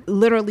mean,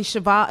 literally,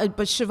 Chevalo.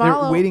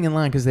 They're waiting in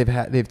line because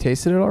they've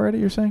tasted it already.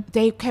 You're saying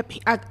they kept.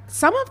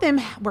 Some of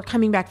them were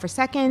coming back for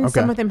seconds.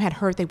 Okay. Some of them had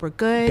heard they were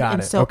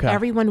good, so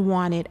everyone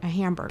wanted a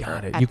hamburger.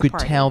 Got it. You could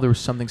tell there was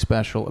something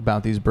special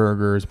about these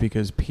burgers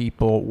because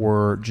people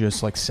were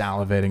just like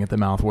salivating at the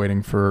mouth,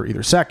 waiting for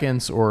either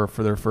seconds or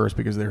for their first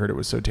because they heard it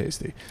was so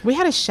tasty. We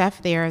had a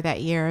chef there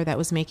that year that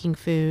was making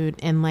food,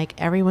 and like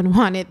everyone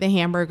wanted the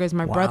hamburgers.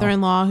 My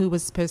brother-in-law, who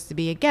was supposed to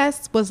be a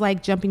guest, was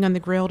like jumping on the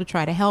grill to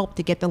try to help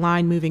to get the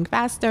line moving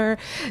faster.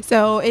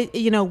 So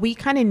we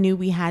kind of knew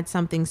we had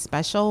something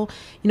special.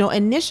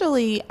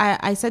 Initially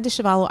I said to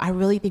Chevalo, I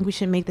really think we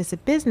should make this a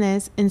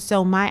business. And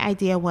so my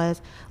idea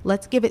was,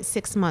 let's give it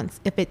 6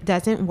 months. If it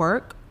doesn't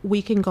work,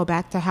 we can go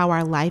back to how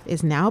our life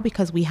is now,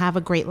 because we have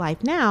a great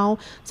life now.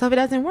 So if it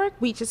doesn't work,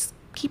 we just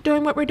keep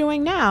doing what we're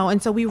doing now.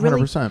 And so we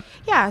really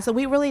 100%. So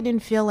we really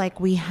didn't feel like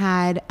we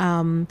had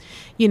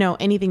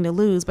anything to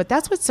lose. But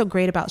that's what's so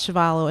great about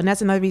Chevalo, and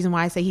that's another reason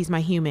why I say he's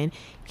my human.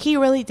 He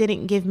really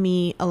didn't give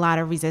me a lot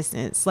of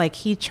resistance. Like,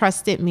 he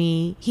trusted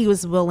me. He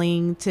was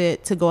willing to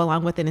go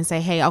along with it and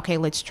say, hey, okay,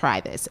 let's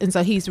try this. And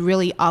so he's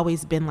really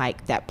always been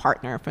like that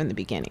partner from the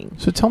beginning.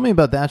 So tell me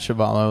about that,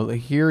 Chevalo.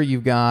 Here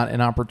you've got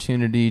an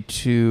opportunity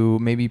to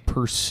maybe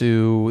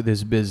pursue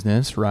this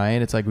business,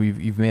 right? It's like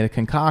you've made a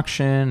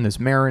concoction, this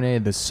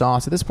marinade, this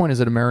sauce. At this point,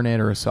 is it a marinade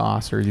or a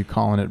sauce, or are you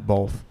calling it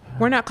both?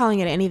 We're not calling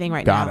it anything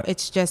right now.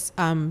 It's just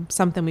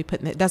something we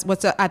put in it. That's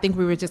I think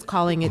we were just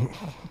calling it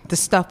the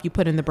stuff you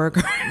put in the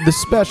burger.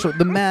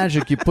 The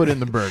magic you put in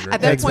the burger.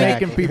 At that point,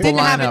 making people didn't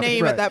line have a up.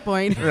 name at that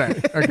point.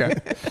 Right. Okay.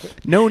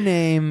 No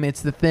name.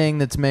 It's the thing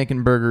that's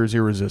making burgers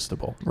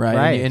irresistible,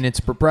 right? And it's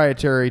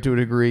proprietary to a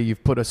degree.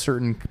 You've put a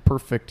certain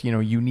perfect,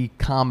 unique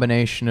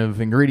combination of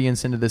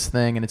ingredients into this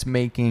thing, and it's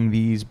making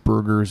these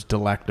burgers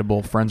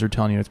delectable. Friends are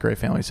telling you it's great.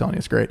 Family's telling you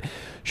it's great.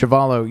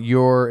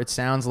 Chevalo, it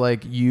sounds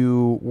like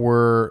you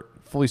were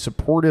fully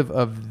supportive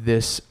of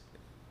this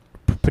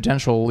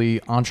potentially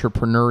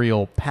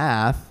entrepreneurial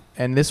path,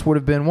 and this would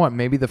have been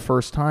maybe the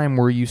first time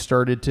where you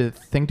started to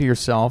think to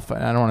yourself,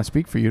 and I don't want to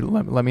speak for you,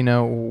 let me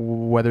know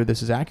whether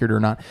this is accurate or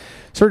not,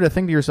 started to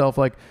think to yourself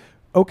like,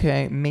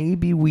 okay,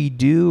 maybe we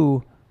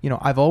do,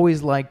 I've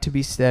always liked to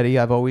be steady,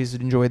 I've always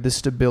enjoyed the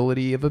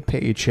stability of a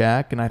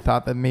paycheck, and I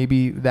thought that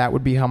maybe that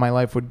would be how my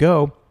life would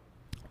go,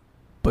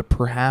 but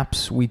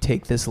perhaps we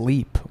take this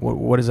leap.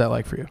 What is that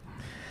like for you?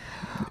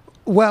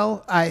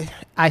 Well,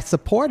 I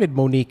supported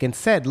Monique and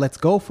said, let's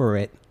go for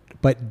it.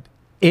 But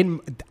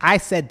I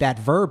said that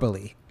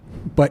verbally.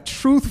 But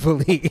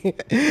truthfully,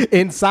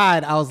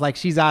 inside, I was like,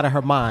 she's out of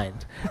her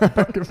mind.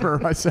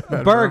 I said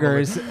that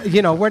Burgers,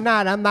 you know,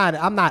 I'm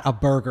not a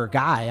burger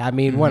guy. I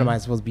mean, what am I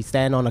supposed to be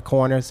standing on a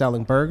corner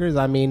selling burgers?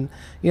 I mean,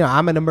 you know,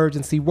 I'm an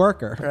emergency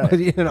worker. Right.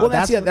 You know, well,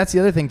 that's the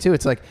other thing too.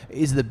 It's like,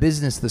 is the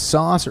business the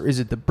sauce or is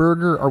it the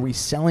burger? Are we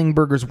selling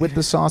burgers with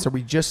the sauce? Are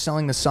we just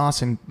selling the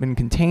sauce in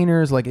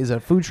containers? Like, is it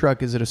a food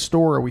truck? Is it a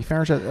store? Are we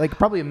fair? Like,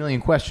 probably a million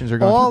questions are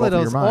going through both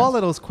of your minds. All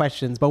of those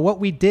questions. But what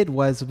we did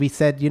was we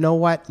said, you know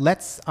what?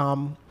 Let's.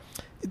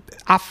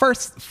 Our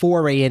first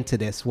foray into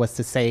this was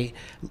to say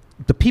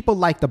the people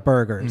like the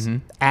burgers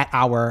at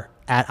our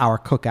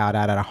cookout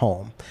at our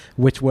home,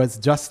 which was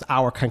just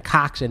our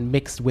concoction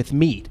mixed with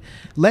meat.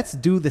 Let's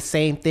do the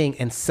same thing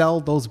and sell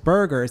those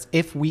burgers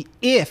if we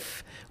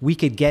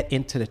could get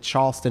into the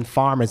Charleston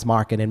Farmers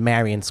Market in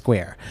Marion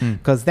Square,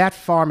 because that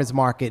farmers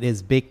market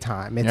is big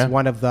time. It's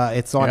one of the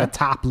it's on the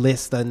top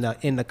list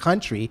in the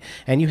country,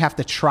 and you have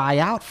to try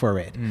out for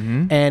it.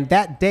 And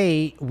that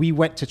day we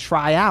went to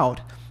try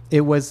out.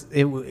 It was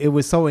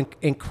so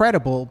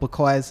incredible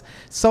because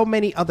so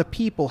many other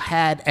people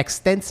had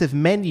extensive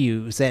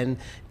menus and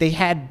they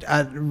had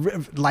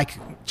like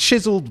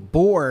chiseled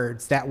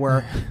boards that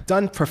were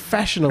done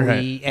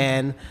professionally,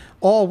 and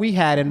all we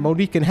had, and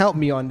Monique can help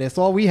me on this,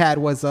 all we had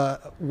was a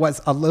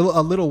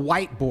little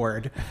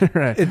whiteboard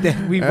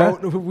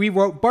that we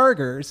wrote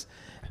burgers,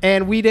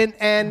 and we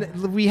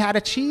had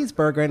a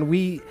cheeseburger, and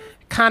we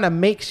kind of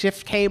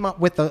makeshift came up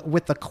with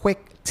a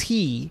quick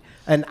tea,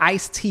 an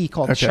iced tea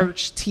called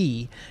church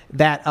tea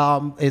that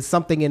is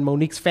something in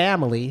Monique's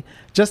family,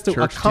 just to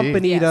church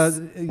accompany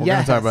the. We're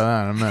gonna talk about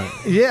that in a minute.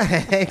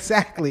 Yeah,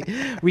 exactly.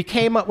 We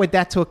came up with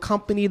that to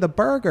accompany the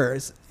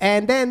burgers,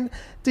 and then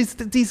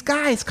these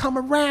guys come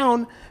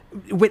around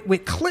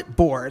with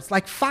clipboards,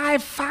 like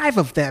five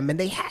of them, and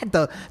they had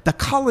the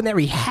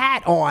culinary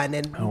hat on,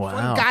 and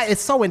one guy is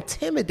so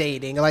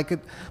intimidating, like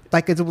it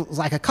was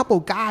like a couple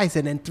guys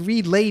and then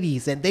 3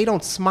 ladies, and they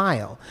don't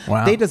smile.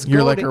 Wow. They just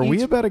You're like, are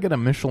we about to get a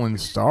Michelin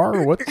star,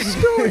 or what's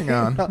going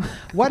on?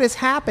 What is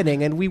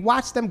happening? And we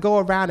watch them go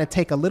around and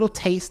take a little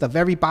taste of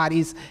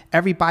everybody's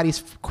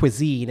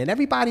cuisine, and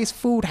everybody's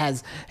food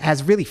has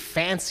really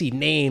fancy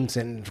names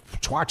and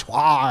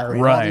trottoir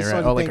and all these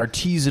sort of like things.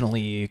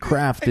 Artisanally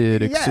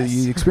crafted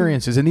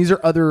experiences. And these are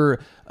other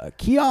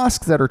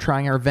kiosks that are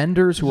trying, our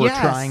vendors who are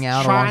trying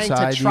out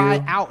alongside you. Trying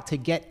to try out to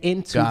get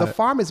into the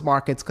farmers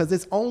markets, because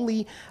there's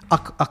only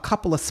a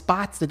couple of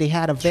spots that they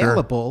had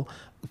available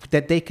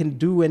that they can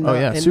do in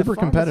the super the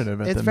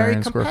competitive at the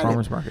Marion Square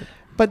Farmers Market.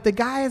 But the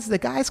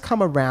guys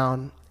come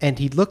around, and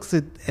he looks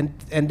at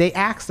and they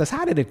asked us,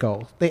 how did it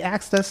go? They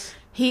asked us.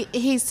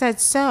 He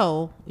said,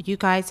 so you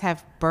guys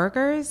have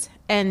burgers?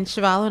 And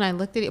Shivalo and I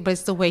looked at it, but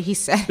it's the way he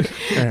said it.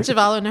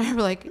 Shivalo and I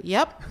were like,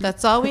 yep,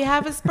 that's all we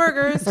have is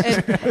burgers.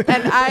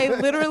 And I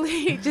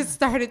literally just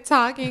started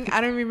talking. I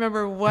don't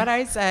remember what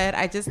I said.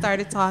 I just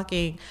started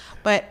talking.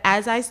 But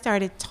as I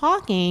started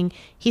talking,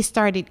 he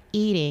started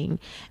eating.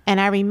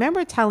 And I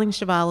remember telling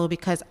Shivalo,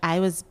 because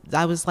I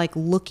was like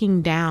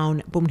looking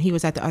down when he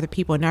was at the other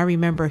people. And I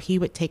remember he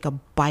would take a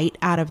bite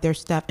out of their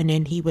stuff, and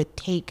then he would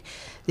take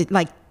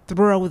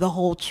throw the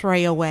whole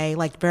tray away,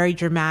 like very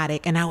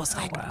dramatic. And I was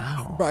like,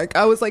 wow. Like,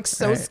 I was like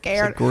so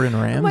scared. It's like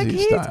Gordon Ramsay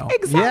style.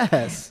 Exactly.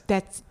 Yes.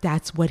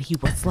 That's what he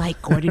was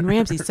like, Gordon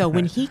Ramsay. So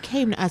when he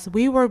came to us,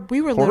 we were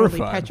literally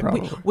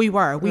petrified. We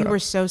were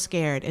so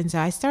scared. And so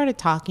I started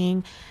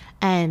talking,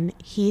 and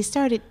he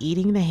started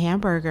eating the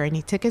hamburger, and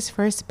he took his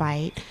first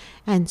bite.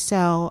 And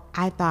so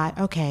I thought,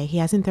 okay, he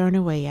hasn't thrown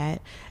away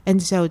yet.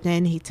 And so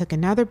then he took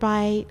another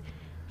bite,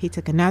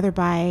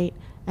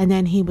 and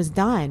then he was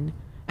done.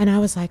 And I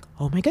was like,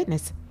 oh my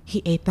goodness,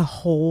 he ate the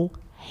whole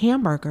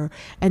hamburger.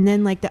 And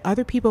then like the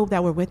other people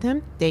that were with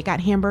him, they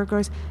got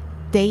hamburgers.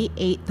 They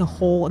ate the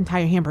whole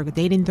entire hamburger.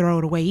 They didn't throw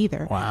it away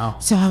either. Wow.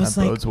 So I was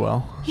that like, bodes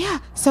well. Yeah.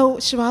 So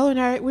Shivalo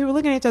and I, we were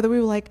looking at each other. We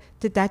were like,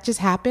 did that just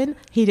happen?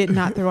 He did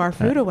not throw our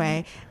food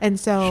away. And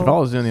so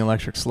Shivalo's doing the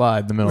electric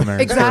slide, the middle Marion.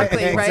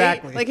 Exactly, right?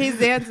 Exactly. Like he's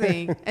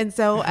dancing. And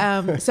so,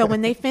 so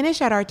when they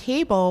finished at our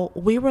table,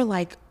 we were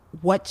like,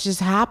 what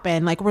just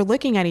happened? Like, we're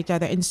looking at each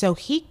other. And so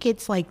he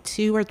gets like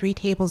 2 or 3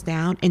 tables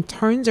down and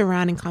turns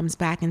around and comes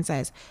back and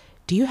says,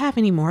 do you have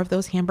any more of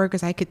those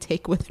hamburgers I could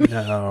take with me?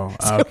 No.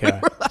 Okay.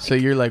 So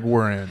you're like,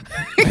 we're in.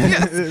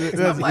 Yes. This is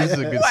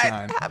a good what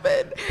sign.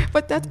 Happened?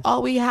 But that's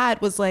all we had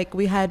was like,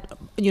 we had,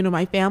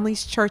 my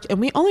family's church.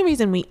 And only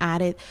reason we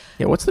added.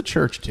 Yeah. What's the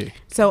church tea?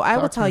 So I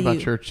will Talk to tell me you.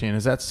 about church tea. And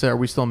is that, are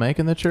we still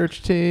making the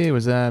church tea?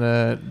 Was that,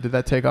 did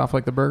that take off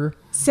like the burger?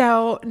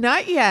 So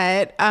not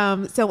yet.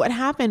 So what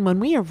happened when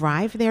we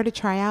arrived there to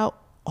try out,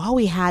 all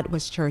we had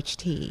was church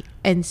tea.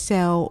 And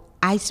so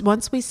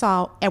once we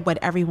saw what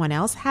everyone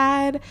else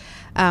had,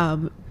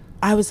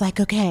 I was like,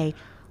 okay,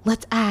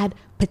 let's add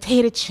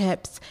potato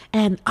chips,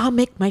 and I'll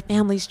make my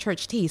family's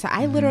church tea. So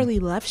I literally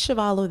left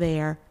Shivalo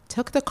there,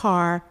 took the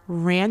car,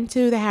 ran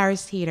to the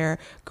Harris Teeter,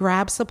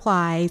 grabbed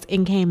supplies,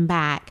 and came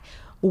back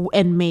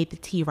and made the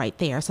tea right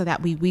there, so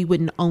that we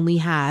wouldn't only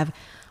have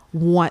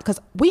one, because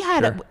we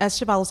had, as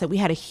Shivalo said, we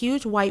had a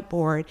huge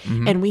whiteboard,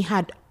 and we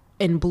had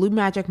in blue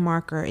magic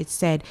marker, it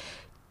said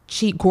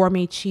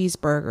gourmet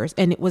cheeseburgers,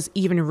 and it was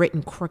even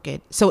written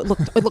crooked, so it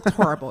looked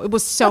horrible. It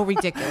was so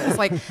ridiculous.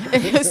 Like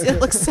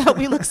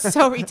we looked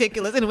so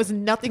ridiculous, and it was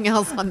nothing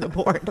else on the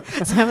board.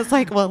 So I was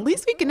like, well, at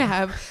least we can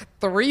have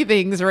 3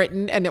 things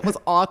written, and it was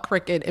all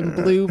crooked in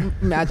blue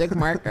magic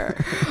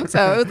marker.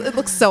 So it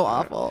looks so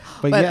awful.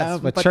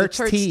 But church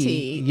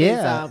tea,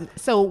 yeah.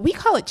 So we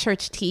call it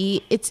church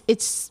tea.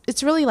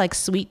 It's really like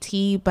sweet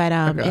tea, but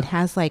it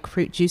has like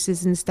fruit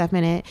juices and stuff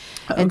in it.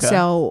 And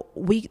so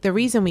the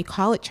reason we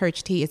call it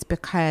church tea is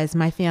because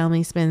my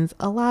family spends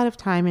a lot of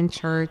time in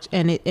church,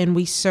 and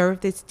we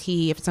serve this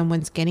tea if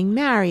someone's getting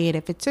married,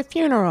 if it's a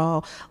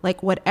funeral,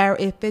 like whatever,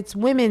 if it's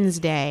Women's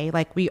Day,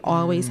 like we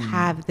always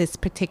have this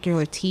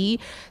particular tea.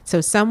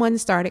 So someone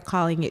started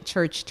calling it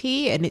church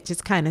tea, and it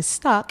just kind of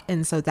stuck,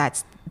 and so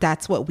that's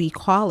what we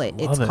call it.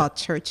 It's called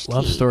church tea.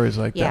 Love stories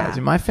like that.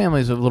 See, my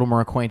family's a little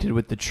more acquainted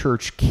with the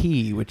church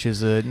key, which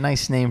is a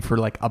nice name for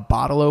like a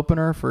bottle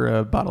opener for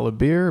a bottle of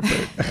beer,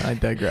 but I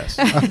digress.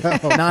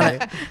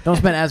 Don't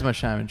spend as much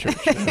time in church,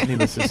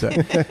 needless to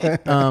say.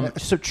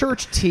 So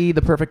church tea,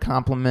 the perfect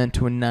complement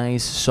to a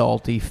nice,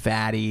 salty,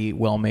 fatty,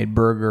 well-made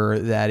burger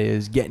that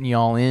is getting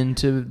y'all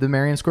into the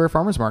Marion Square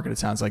Farmers Market, it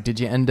sounds like. Did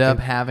you end up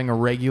having a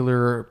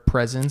regular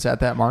presence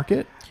at that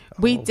market?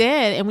 We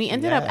did, and we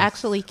ended up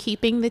actually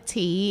keeping the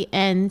tea,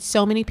 and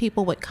so many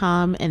people would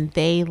come, and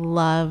they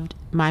loved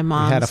my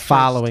mom's We had a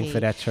following tea. for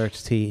that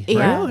church tea.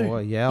 Yeah. Really? Boy,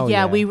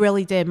 Yeah, we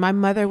really did. My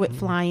mother would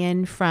fly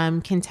in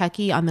from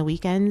Kentucky on the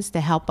weekends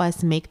to help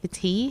us make the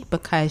tea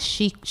because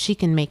she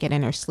can make it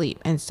in her sleep.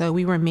 And so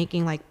we were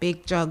making like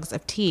big jugs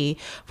of tea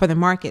for the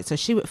market. So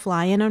she would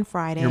fly in on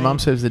Friday. Your mom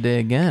saves the day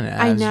again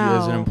as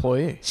an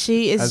employee.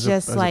 She is as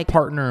just a like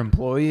partner,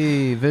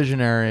 employee,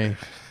 visionary.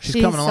 She's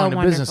coming along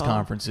to business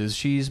conferences.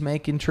 She's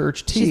making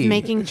church tea. She's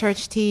making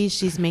church tea.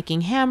 She's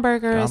making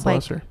hamburgers. God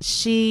bless her.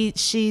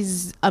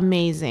 She's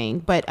amazing.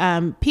 But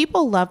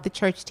people love the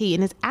church tea,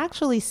 and it's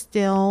actually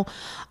still.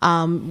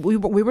 We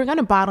were going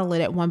to bottle it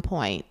at one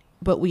point,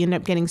 but we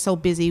ended up getting so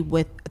busy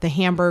with the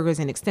hamburgers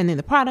and extending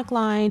the product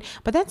line.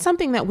 But that's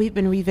something that we've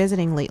been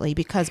revisiting lately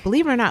because,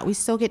 believe it or not, we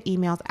still get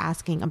emails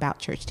asking about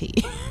church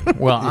tea.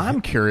 Well, I'm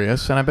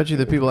curious, and I bet you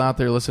the people out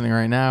there listening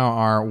right now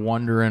are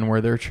wondering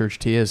where their church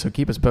tea is, so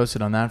keep us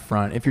posted on that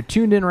front. If you're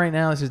tuned in right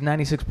now, this is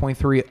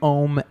 96.3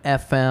 Ohm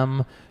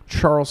FM,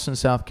 Charleston,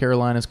 South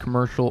Carolina's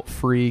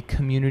commercial-free,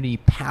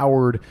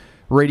 community-powered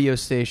radio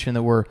station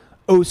that we're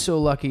oh so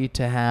lucky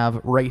to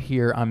have right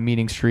here on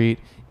Meeting Street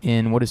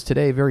in what is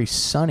today very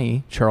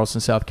sunny Charleston,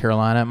 South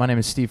Carolina. My name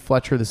is Steve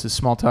Fletcher. This is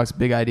Small Talks,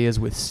 Big Ideas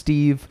with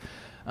Steve.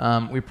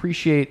 We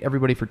appreciate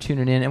everybody for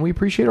tuning in, and we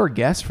appreciate our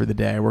guests for the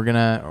day. We're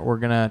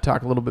gonna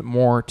talk a little bit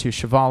more to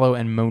Chuvalo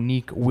and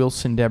Monique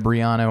Wilson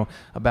Debriano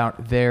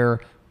about their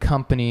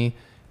company.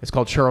 It's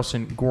called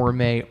Charleston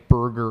Gourmet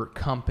Burger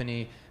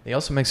Company. They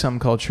also make something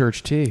called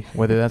church tea.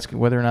 Whether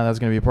or not that's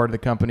going to be a part of the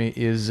company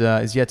is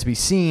yet to be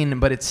seen,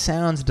 but it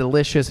sounds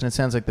delicious, and it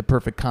sounds like the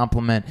perfect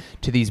complement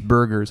to these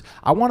burgers.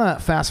 I want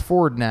to fast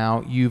forward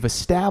now. You've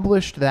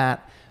established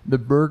that the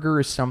burger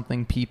is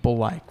something people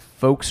like.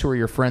 Folks who are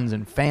your friends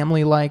and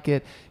family like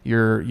it.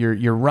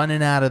 You're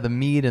running out of the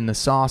meat and the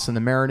sauce and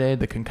the marinade,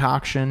 the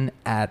concoction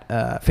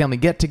at family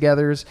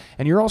get-togethers,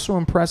 and you're also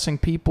impressing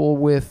people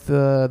with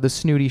the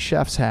snooty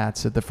chef's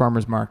hats at the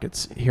farmers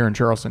markets here in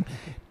Charleston.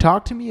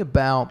 Talk to me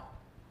about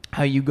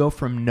how you go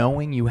from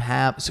knowing you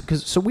have,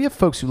 so we have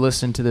folks who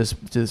listen to this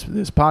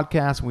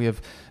podcast. We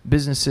have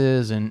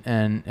businesses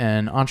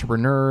and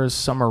entrepreneurs.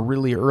 Some are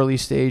really early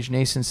stage,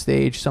 nascent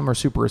stage. Some are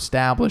super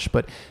established,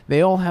 but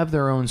they all have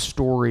their own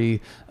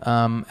story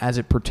as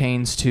it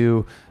pertains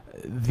to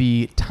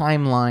the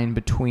timeline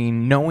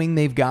between knowing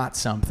they've got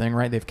something,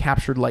 right? They've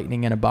captured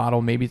lightning in a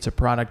bottle. Maybe it's a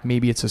product,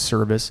 maybe it's a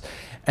service.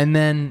 And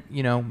then,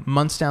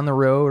 months down the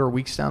road or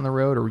weeks down the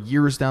road or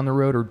years down the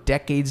road or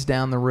decades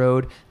down the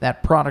road,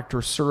 that product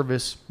or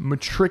service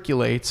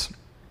matriculates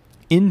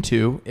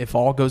into, if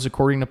all goes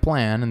according to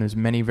plan, and there's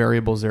many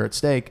variables there at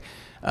stake,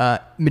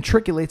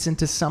 matriculates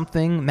into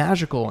something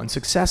magical and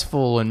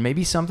successful, and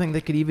maybe something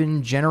that could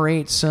even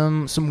generate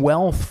some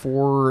wealth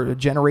for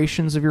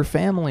generations of your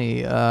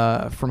family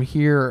from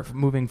here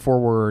moving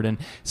forward, and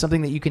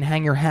something that you can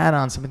hang your hat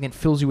on, something that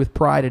fills you with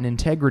pride and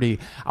integrity.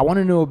 I want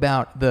to know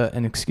about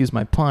and excuse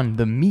my pun,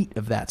 the meat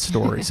of that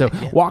story. So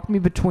walk me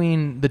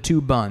between the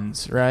two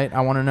buns, right? I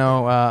want to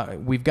know,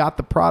 we've got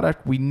the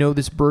product, we know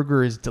this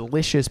burger is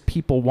delicious,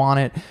 people want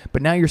it,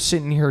 but now you're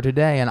sitting here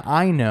today, and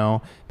I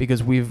know,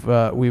 because we've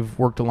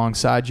worked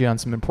alongside you on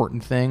some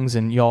important things,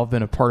 and y'all have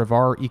been a part of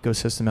our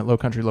ecosystem at Low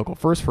Country Local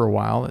First for a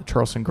while, at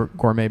Charleston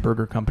Gourmet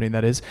Burger Company,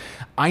 that is.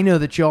 I know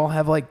that y'all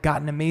have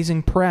gotten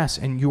amazing press,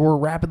 and you're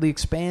rapidly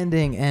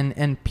expanding,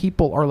 and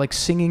people are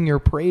singing your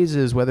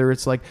praises, whether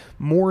it's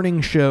morning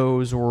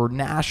shows or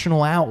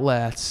national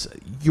outlets.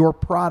 Your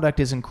product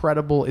is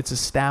incredible. It's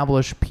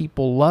established.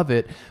 People love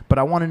it. But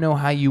I want to know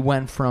how you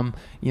went from,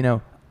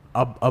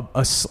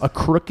 a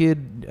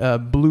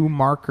crooked blue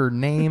marker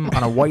name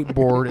on a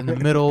whiteboard in the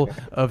middle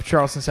of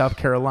Charleston, South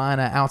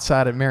Carolina,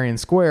 outside of Marion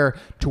Square,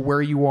 to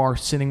where you are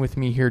sitting with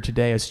me here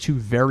today as two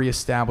very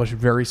established,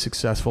 very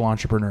successful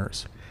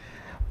entrepreneurs?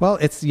 Well,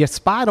 you're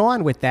spot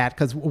on with that,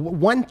 because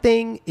one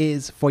thing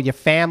is for your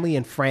family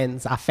and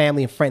friends. Our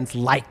family and friends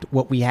liked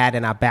what we had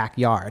in our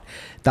backyard.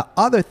 The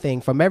other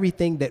thing, from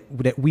everything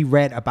that we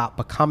read about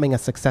becoming a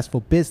successful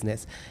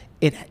business,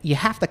 you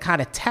have to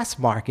kind of test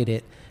market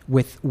it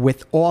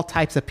with all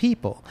types of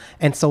people.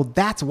 And so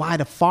that's why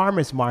the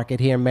farmers market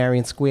here in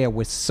Marion Square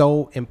was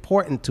so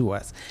important to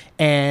us.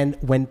 And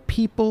when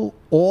people,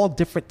 all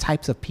different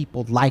types of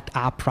people, liked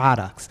our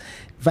products,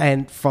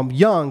 and from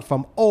young,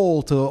 from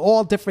old, to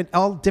all different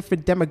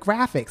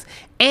demographics.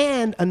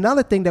 And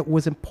another thing that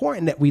was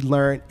important that we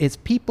learned is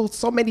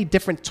so many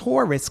different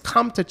tourists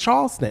come to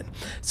Charleston.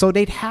 So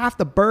they'd have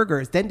the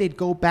burgers, then they'd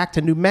go back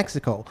to New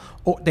Mexico,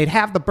 or they'd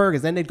have the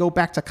burgers, then they'd go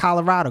back to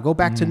Colorado, go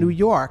back to New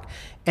York.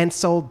 And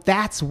so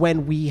that's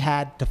when we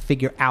had to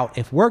figure out,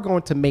 if we're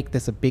going to make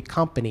this a big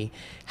company,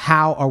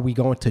 how are we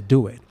going to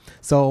do it?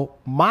 So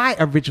my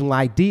original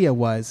idea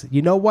was,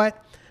 you know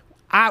what?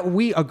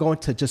 We are going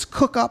to just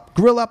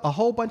grill up a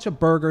whole bunch of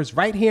burgers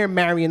right here in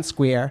Marion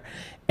Square,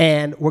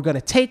 and we're going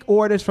to take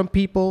orders from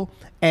people,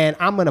 and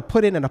I'm going to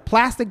put it in a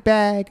plastic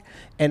bag,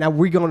 and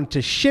we're going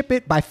to ship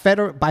it by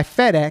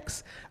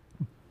FedEx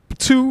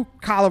to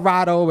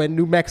Colorado and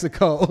New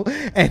Mexico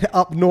and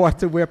up north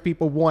to where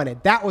people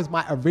wanted. That was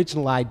my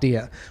original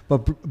idea.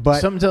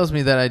 But something tells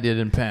me that idea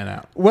didn't pan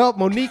out. Well,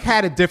 Monique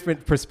had a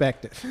different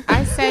perspective.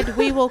 I said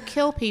we will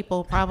kill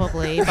people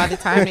probably by the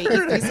time they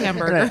eat these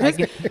hamburgers.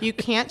 You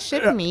can't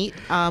ship meat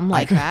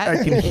like that.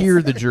 I can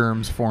hear the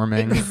germs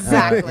forming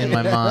exactly in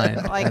my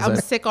mind. Like, I'm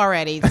sick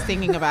already just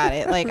thinking about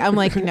it. Like, I'm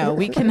like, no,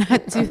 we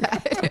cannot do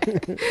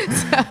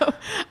that. So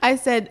I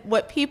said,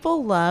 what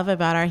people love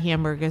about our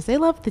hamburgers, they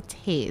love the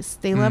taste.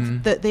 They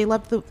love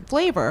the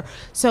flavor.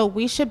 So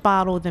we should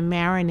bottle the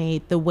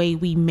marinade the way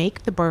we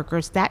make the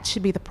burgers. That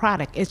should be the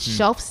product. It's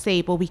shelf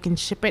stable. We can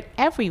ship it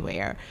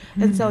everywhere.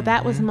 And so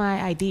that was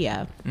my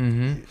idea.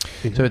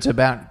 So it's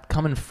about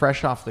coming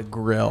fresh off the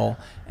grill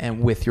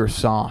and with your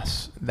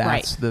sauce.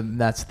 That's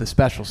the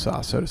special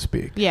sauce, so to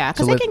speak. Yeah,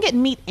 because they can get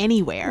meat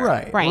anywhere.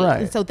 Right.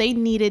 And so they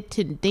needed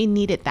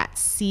that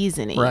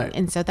seasoning. Right.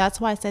 And so that's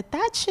why I said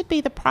that should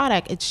be the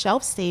product. It's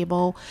shelf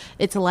stable.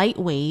 It's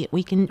lightweight.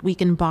 We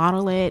can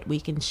bottle it. We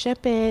can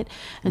ship it.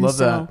 And Love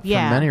so, that for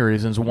many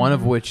reasons. One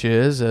of which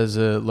is, as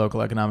a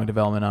local economic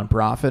development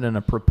nonprofit and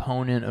a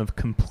proponent of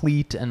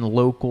complete and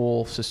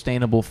local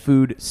sustainable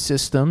food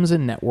systems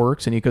and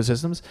networks and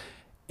ecosystems,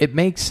 it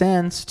makes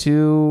sense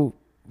to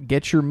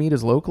get your meat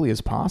as locally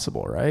as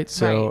possible, right?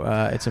 So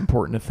it's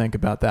important to think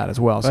about that as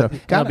well. So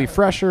it'll be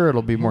fresher,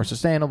 it'll be more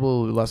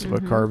sustainable, less of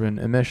a carbon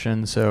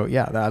emission. So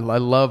yeah, I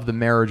love the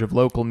marriage of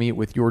local meat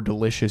with your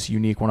delicious,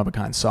 unique,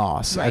 one-of-a-kind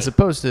sauce, as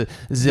opposed to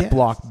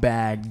Ziploc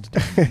bagged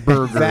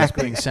burgers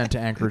being sent to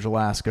Anchorage,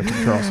 Alaska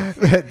from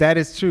Charleston. That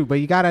is true, but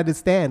you got to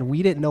understand,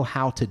 we didn't know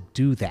how to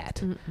do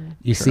that.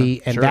 You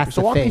see, and that's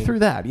so the walk thing. me through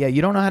that. Yeah,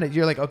 you don't know how to.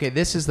 You're like, okay,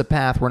 this is the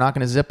path. We're not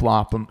going to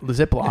Ziploc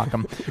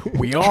them.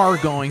 We are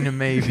going to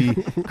maybe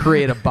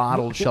create a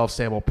bottled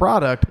shelf-stable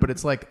product, but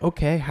it's like,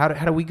 okay, how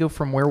do we go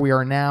from where we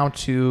are now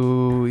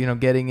to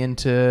getting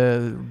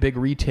into big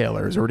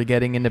retailers or to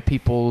getting into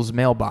people's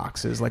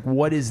mailboxes? Like,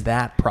 what is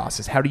that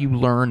process? How do you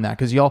learn that?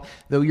 Because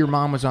though your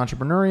mom was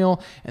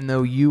entrepreneurial and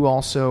though you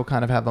also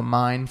kind of have a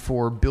mind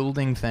for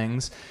building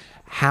things,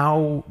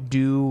 how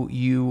do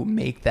you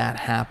make that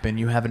happen?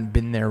 You haven't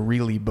been there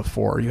really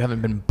before. You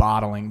haven't been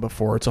bottling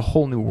before. It's a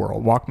whole new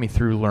world. Walk me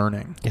through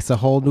learning. It's a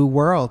whole new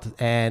world,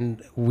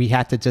 and we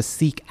had to just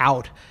seek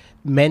out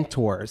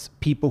mentors,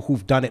 people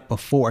who've done it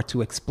before,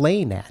 to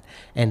explain that.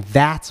 And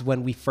that's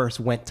when we first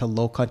went to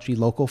Low Country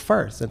Local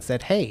First and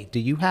said, hey, do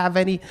you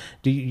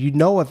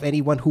know of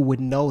anyone who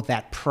would know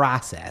that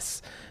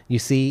process? You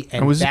see,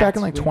 and was this back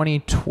in like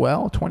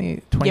 2012,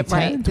 2010, yeah,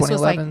 right. 2011, this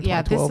was like,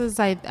 2012? This is,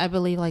 I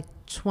believe, like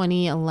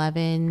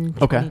 2011,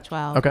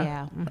 2012. Okay.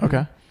 Yeah.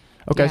 Okay.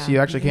 Yeah. So you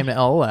actually came to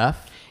LLF.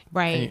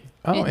 Right.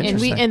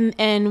 Interesting.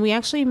 And we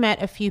actually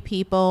met a few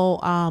people.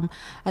 I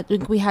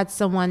think we had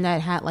someone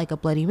that had like a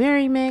Bloody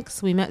Mary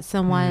mix. We met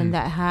someone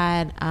that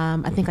had,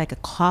 I think, like a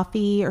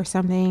coffee or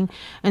something.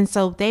 And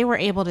so they were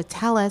able to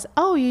tell us,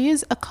 oh, you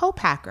use a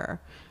co-packer.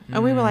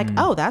 And we were like,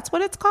 oh, that's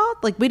what it's called?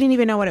 Like, we didn't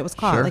even know what it was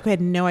called. Sure. Like, we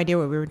had no idea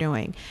what we were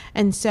doing.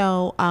 And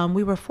so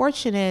we were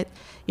fortunate,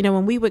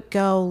 when we would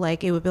go,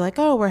 like, it would be like,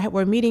 oh,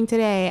 we're meeting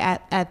today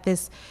at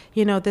this,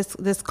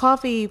 this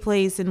coffee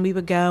place. And we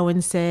would go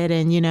and sit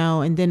and,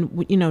 and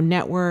then,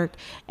 network.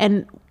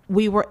 And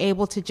we were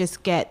able to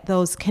just get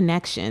those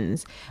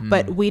connections,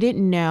 but we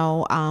didn't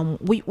know.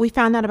 We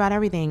found out about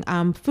everything.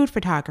 Food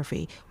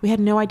photography. We had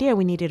no idea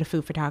we needed a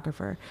food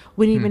photographer.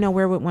 We didn't even know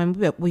where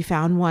we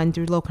found one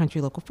through Low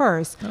Country Local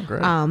First. Oh,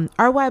 great.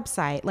 Our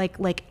website,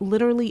 like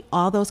literally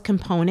all those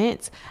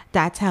components.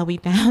 That's how we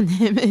found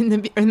him in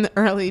the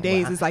early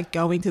days. Is like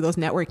going to those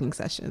networking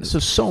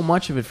sessions. So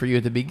much of it for you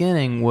at the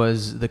beginning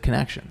was the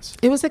connections.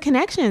 It was the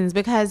connections,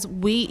 because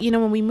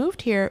when we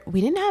moved here,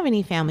 we didn't have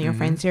any family or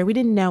friends here. We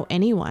didn't know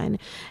anyone.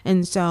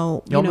 And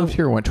so, Y'all moved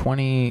here, what,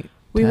 2010?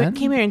 We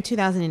came here in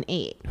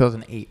 2008.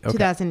 2008. Okay.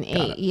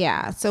 2008,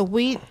 yeah. So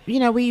we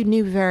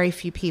knew very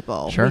few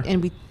people. Sure.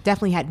 And we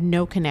definitely had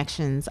no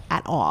connections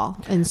at all.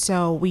 And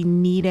so we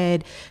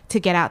needed to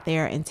get out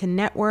there and to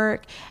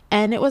network.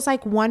 And it was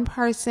like one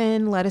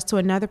person led us to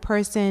another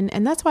person.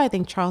 And that's why I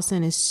think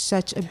Charleston is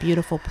such a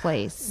beautiful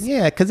place.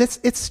 Yeah, because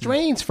it's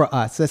strange for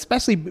us,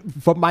 especially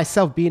for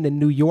myself being a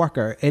New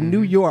Yorker. In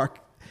New York,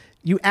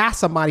 you ask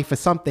somebody for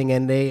something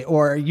and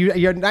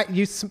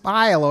you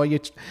smile, or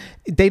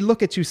they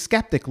look at you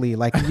skeptically,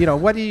 like,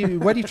 what are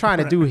you trying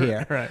to do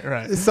here?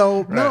 Right.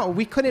 So no,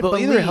 we couldn't They'll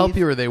believe. either help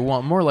you or they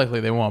won't. More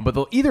likely they won't, but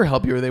they'll either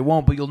help you or they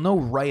won't, but you'll know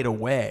right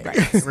away.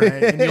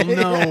 Right? And you'll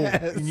know,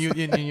 and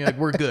you're like,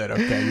 we're good.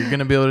 Okay. You're going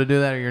to be able to do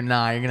that or you're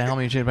not. You're going to help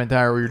me change my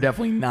tire or you're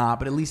definitely not,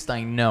 but at least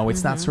I know.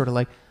 It's not sort of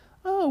like,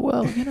 oh,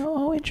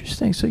 well,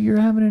 interesting. So you're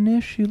having an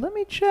issue. Let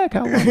me check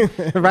how long.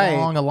 Right.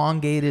 Long,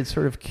 elongated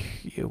sort of,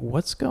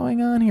 what's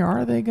going on here?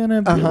 Are they going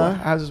to be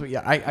how's this?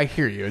 Yeah, I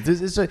hear you.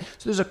 So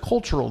there's a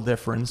cultural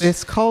difference.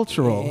 It's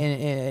cultural.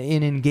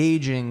 In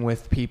engaging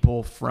with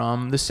people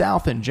from the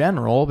South in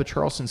general, but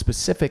Charleston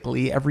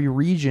specifically. Every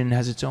region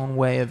has its own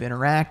way of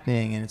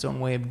interacting and its own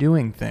way of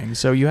doing things.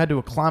 So you had to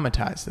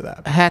acclimatize to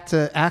that. Had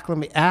to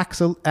acclimate,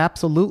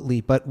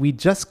 absolutely. But we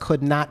just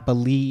could not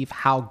believe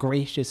how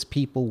gracious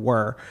people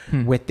were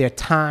with their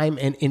time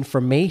and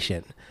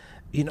information.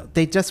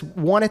 They just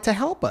wanted to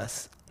help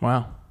us.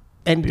 Wow.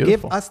 And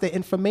Beautiful. give us the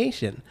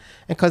information.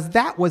 And because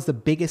that was the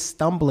biggest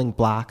stumbling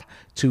block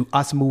to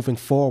us moving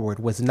forward,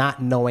 was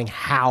not knowing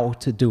how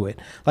to do it.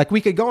 Like, we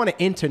could go on the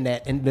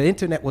internet and the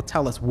internet will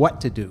tell us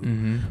what to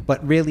do,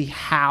 but really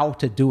how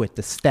to do it,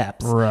 the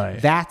steps.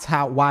 Right. That's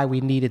why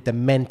we needed the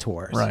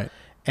mentors. Right.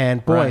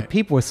 And boy, Right.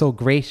 people were so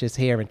gracious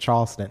here in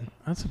Charleston.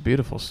 That's a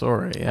beautiful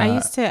story. Yeah. I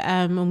used to,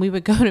 when we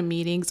would go to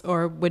meetings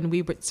or when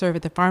we would serve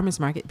at the farmer's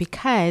market,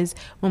 because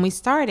when we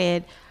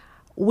started,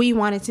 we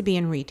wanted to be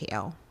in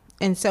retail.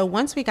 And so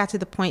once we got to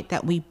the point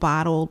that we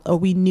bottled, or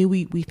we knew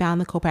we found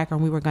the co-packer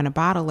and we were going to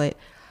bottle it,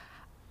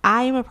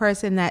 I am a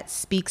person that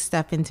speaks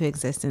stuff into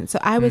existence. So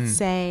I would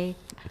say,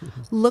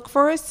 look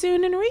for us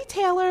soon in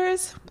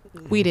retailers.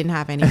 We didn't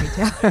have any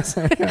retailers.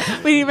 We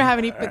didn't even have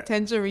any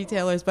potential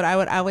retailers, but I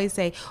would always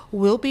say,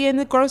 we'll be in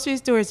the grocery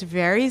stores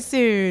very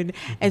soon.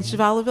 And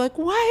Cheval would be like,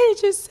 why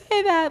did you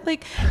say that?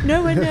 Like,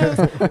 no one knows.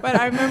 But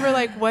I remember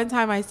like one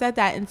time I said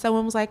that and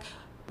someone was like,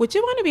 would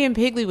you want to be in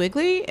Piggly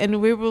Wiggly?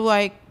 And we were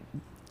like,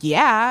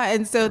 yeah.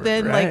 And so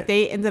then like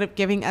they ended up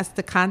giving us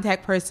the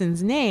contact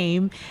person's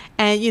name,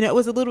 and it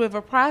was a little bit of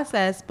a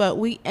process, but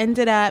we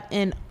ended up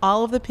in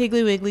all of the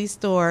Piggly Wiggly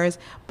stores,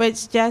 but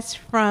it's just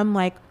from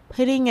like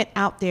putting it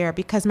out there,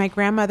 because my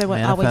grandmother would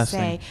always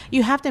say,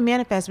 you have to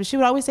manifest, but she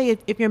would always say,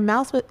 if your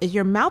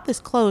mouth is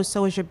closed,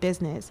 so is your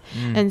business.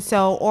 And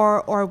so,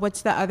 or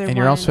what's the other one? And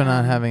you're also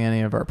not having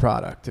any of our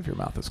product if your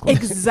mouth is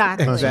closed.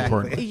 Exactly. That's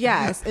important.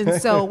 Yes.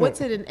 And so what's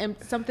it,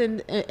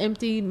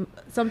 empty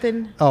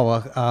something?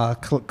 Oh,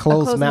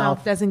 closed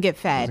mouth doesn't get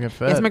fed.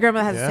 Yes, my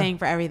grandmother has a saying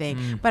for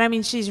everything. But I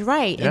mean, she's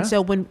right. Yeah. And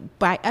so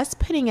by us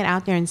putting it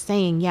out there and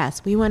saying,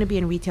 yes, we want to be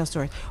in retail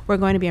stores, we're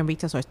going to be in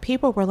retail stores,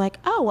 people were like,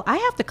 oh, well, I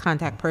have the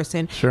contact person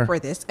for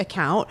this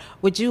account.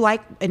 Would you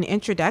like an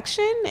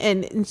introduction?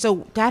 And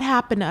so that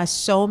happened to us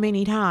so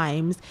many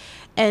times.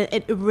 And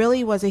it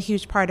really was a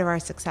huge part of our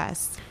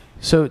success.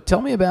 So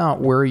tell me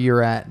about where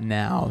you're at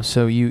now.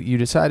 So you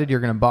decided you're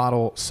going to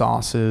bottle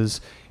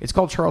sauces. It's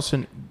called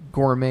Charleston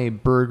Gourmet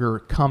Burger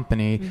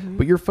Company,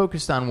 but you're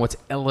focused on what's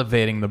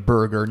elevating the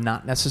burger,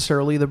 not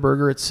necessarily the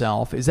burger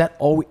itself. Is that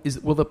always,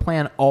 will the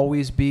plan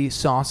always be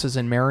sauces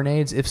and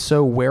marinades? If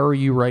so, where are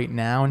you right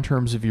now in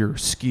terms of your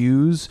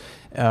SKUs?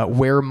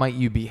 Where might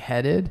you be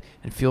headed?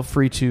 And feel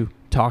free to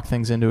talk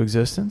things into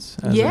existence.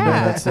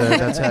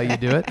 That's how you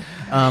do it.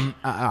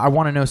 I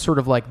want to know sort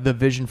of like the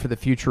vision for the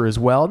future as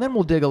well. And then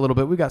we'll dig a little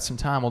bit. We got some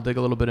time. We'll dig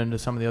a little bit into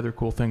some of the other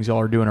cool things y'all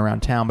are doing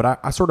around town.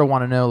 But I sort of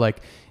want to know, like,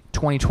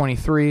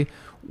 2023,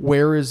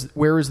 where is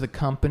the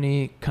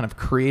company kind of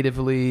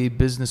creatively,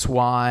 business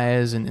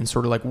wise, and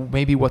sort of like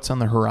maybe what's on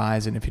the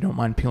horizon, if you don't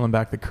mind peeling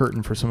back the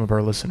curtain for some of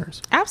our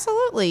listeners.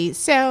 Absolutely.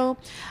 So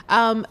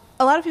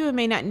a lot of people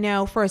may not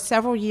know, for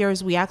several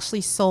years, we actually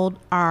sold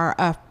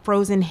our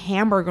frozen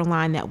hamburger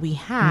line that we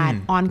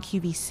had on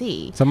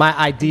QVC. So my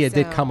idea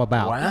did come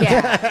about. Wow.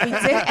 Yeah, we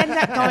did end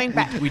up going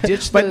back. We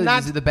ditched But the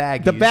not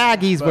baggies. The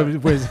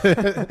baggies was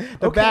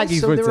the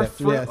baggies so was they were it,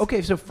 yes.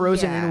 okay. So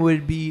frozen Yeah.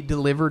 would be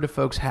delivered to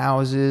folks'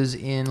 houses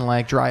in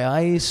like dry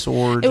ice,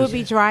 or It would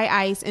be dry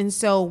ice, and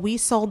so we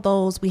sold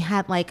those. We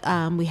had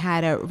we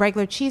had a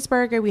regular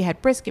cheeseburger, we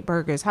had brisket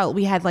burgers,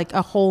 we had like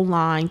a whole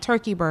line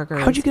turkey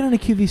burgers. How'd you get into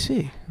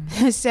QVC?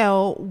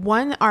 So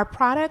when our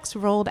products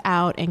rolled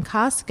out in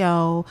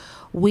Costco,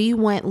 we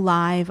went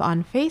live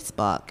on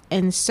Facebook,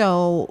 and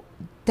so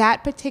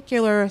that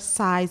particular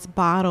size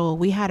bottle,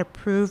 we had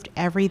approved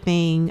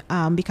everything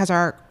because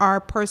our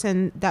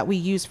person that we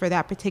used for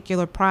that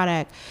particular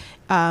product,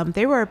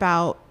 they were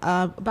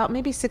about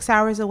maybe 6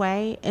 hours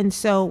away, and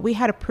so we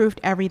had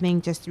approved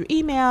everything just through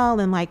email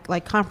and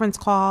like conference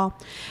call,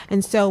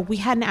 and so we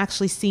hadn't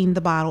actually seen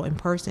the bottle in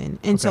person,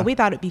 and so Okay. we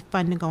thought it'd be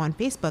fun to go on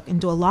Facebook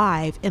and do a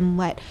live and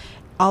let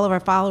all of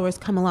our followers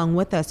come along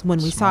with us when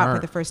we saw it for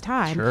Smart. the first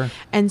time. Sure.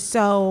 And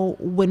so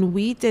when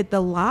we did the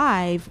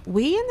live,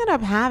 we ended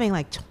up having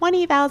like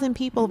 20,000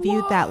 people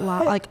viewed that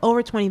live, like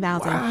over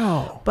 20,000.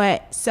 Wow.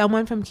 But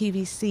someone from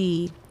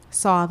QVC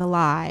saw the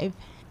live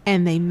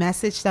and they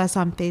messaged us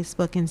on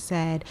Facebook and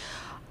said,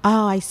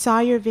 "Oh, I saw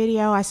your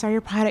video. I saw your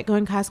product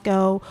going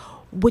Costco.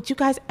 Would you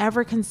guys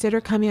ever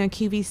consider coming on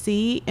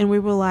QVC?" And we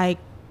were like,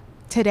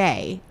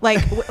 today,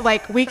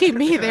 like we can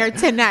be there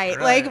tonight.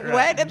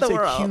 What in the Say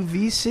world?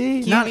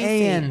 QVC? Not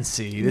QVC.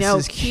 ANC. This No,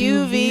 is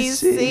QVC.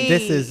 QVC.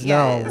 This is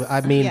Yes. I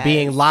mean, Yes.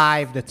 being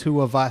live, the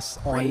two of us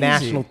on Crazy.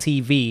 national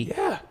TV,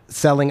 Yeah.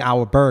 selling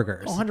our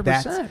burgers. 100%.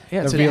 That's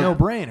Yeah, it's the a real-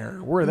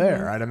 no-brainer. We're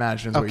there, I'd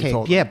imagine is what you Okay,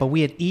 told yeah, them. but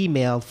we had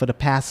emailed for the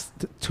past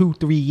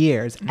 2-3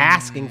 years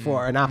asking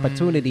for an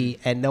opportunity,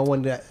 and no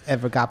one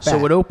ever got back. So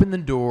what opened the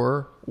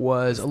door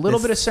was a little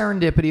This- bit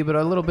of serendipity, but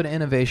a little bit of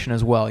innovation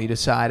as well. You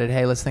decided,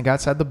 hey, let's think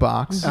outside the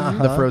box,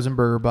 the frozen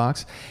burger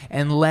box,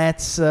 and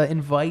let's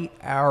invite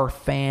our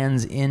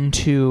fans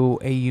into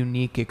a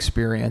unique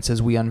experience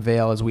as we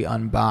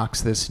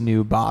unbox this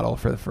new bottle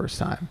for the first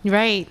time.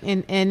 Right,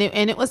 and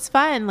it was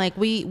fun. Like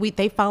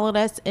they followed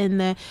us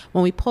when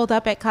we pulled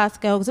up at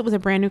Costco, because it was a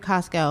brand new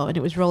Costco and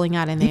it was rolling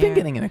out in there. You've been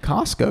getting into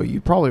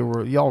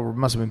Costco. Y'all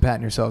must have been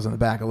patting yourselves on the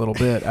back a little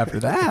bit after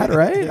that,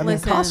 right? I mean,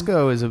 Listen.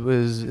 Costco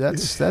is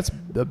that's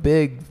a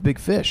big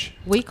fish.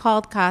 We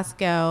called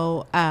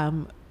Costco.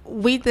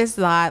 We just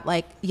thought,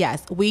 like,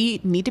 yes, we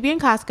need to be in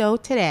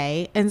Costco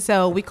today. And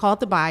so we called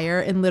the buyer,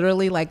 and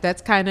literally, like,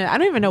 that's kind of, I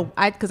don't even know,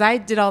 because I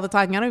did all the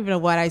talking. I don't even know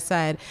what I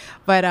said.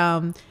 But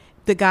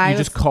the guy You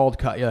just called,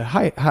 hi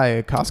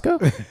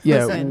Costco?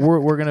 Yeah, Listen.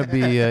 we're going to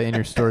be in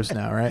your stores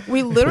now, right?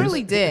 We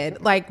literally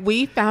did. Like,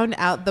 we found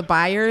out the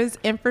buyer's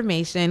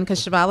information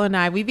because Shavalo and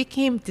I, we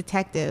became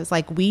detectives.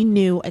 Like, we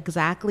knew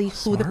exactly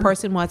who the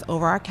person was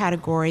over our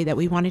category that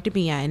we wanted to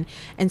be in.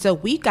 And so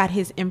we got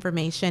his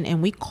information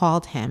and we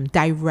called him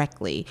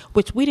directly,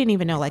 which we didn't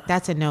even know. Like,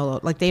 that's a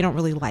no. Like, they don't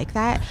really like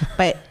that.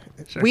 But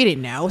we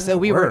didn't know. So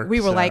we were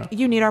like,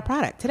 you need our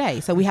product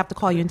today. So we have to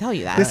call you and tell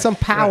you that. There's some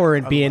power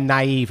in being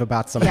naive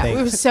about some Yeah, things.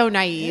 we were so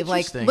naive. Like,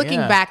 Interesting, looking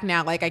yeah. back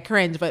now, like, I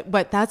cringe.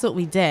 But that's what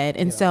we did.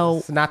 And so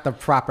It's not the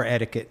proper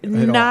etiquette at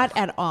not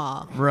all. at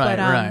all. Right, But,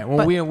 right. Well,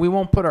 but- we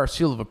won't put our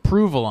seal of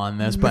approval on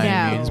this by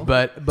any No. means,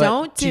 but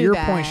Don't to do your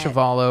that. point,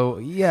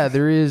 Shavalo, yeah,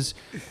 there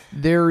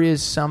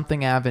is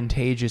something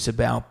advantageous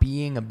about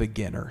being a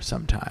beginner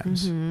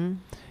sometimes.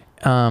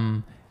 Mm-hmm.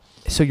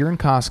 So you're in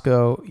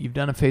Costco. You've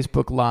done a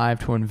Facebook Live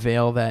to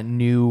unveil that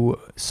new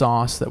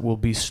sauce that will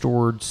be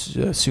stored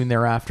soon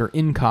thereafter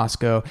in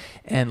Costco.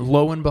 And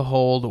lo and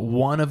behold,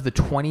 one of the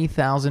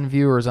 20,000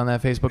 viewers on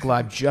that Facebook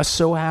Live just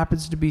so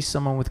happens to be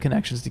someone with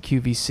connections to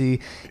QVC.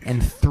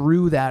 And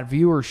through that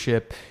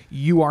viewership,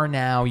 you,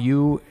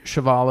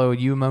 Shavalo,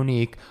 you,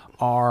 Monique,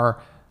 are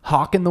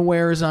hawking the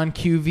wares on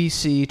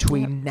QVC to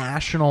a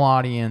national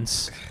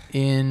audience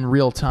in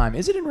real time.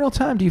 Is it in real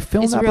time? Do you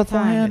film It's that real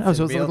time. beforehand? It's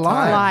so in it's like real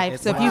live. time. live.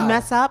 It's So if you live.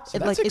 mess up, So it,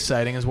 that's like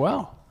exciting as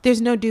well. there's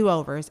no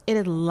do-overs. It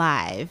is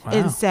live. Wow.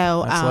 And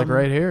so that's like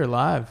right here,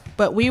 live.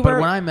 But we But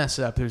were when I mess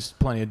up, there's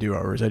plenty of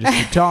do-overs. I just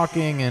keep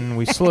talking, and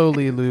we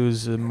slowly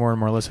lose more and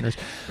more listeners.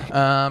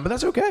 But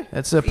that's okay.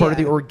 That's a part of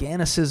the Yeah.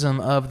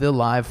 organicism of the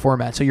live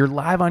format. So you're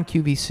live on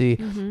QVC.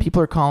 Mm-hmm.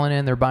 People are calling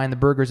in. They're buying the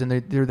burgers, and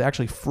they're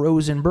actually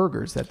frozen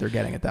burgers that they're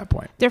getting at that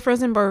point. they're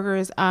frozen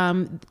burgers.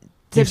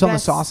 You're selling the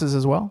sauces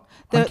as well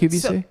on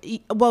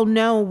QVC? Well,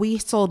 no, we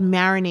sold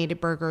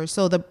marinated burgers.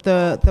 So the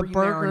burgers,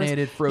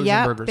 pre-marinated frozen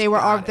yep, burgers. they were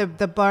all Got it.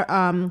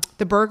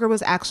 the burger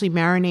was actually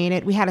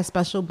marinated. We had a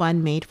special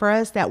bun made for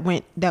us that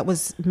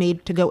was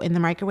made to go in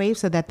the microwave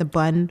so that the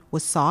bun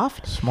was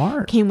soft.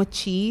 Smart. Came with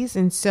cheese,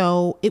 and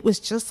so it was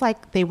just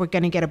like they were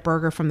going to get a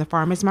burger from the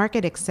farmer's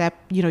market,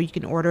 except you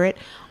can order it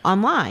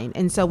online,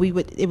 and so it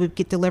would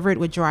get delivered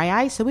with dry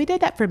ice. So we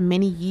did that for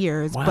many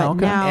years, Wow, but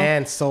okay. now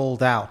And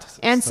sold out.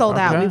 sold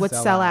out. Okay. We would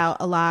sell out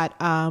a lot.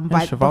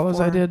 But Chevalo's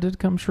idea did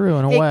come true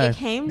in a way. It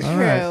came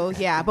true,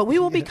 yeah. But we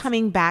will be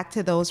coming back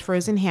to those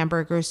frozen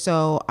hamburgers.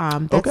 So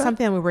that's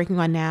something that we're working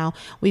on now.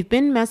 We've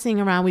been messing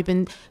around. We've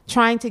been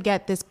trying to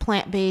get this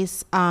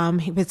plant-based.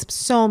 Because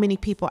so many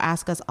people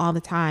ask us all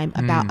the time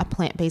about a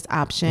plant-based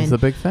option. It's a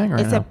big thing, right?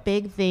 It's a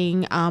big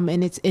thing,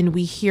 and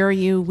we hear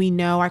you. We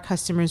know our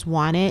customers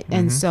want it,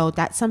 and so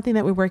that's something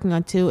that we're working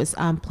on too. Is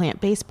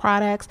plant-based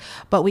products,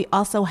 but we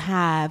also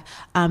have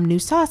new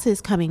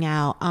sauces coming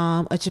out,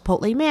 a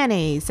chipotle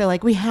mayonnaise. So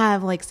like we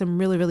have like some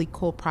really, really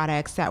cool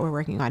products that we're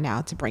working on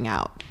now to bring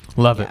out.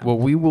 Love it. Well,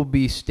 we will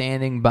be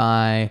standing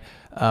by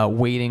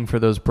waiting for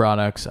those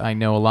products. I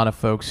know a lot of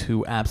folks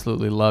who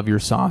absolutely love your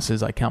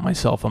sauces. I count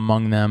myself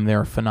among them.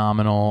 They're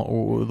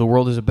phenomenal. The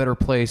world is a better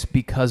place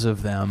because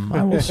of them,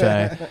 I will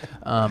say.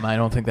 I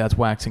don't think that's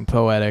waxing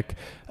poetic.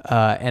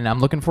 And I'm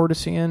looking forward to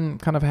seeing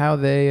kind of how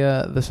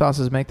the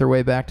sauces make their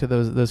way back to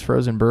those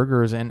frozen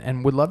burgers,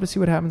 and would love to see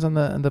what happens on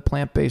the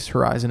plant-based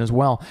horizon as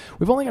well.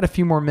 We've only got a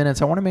few more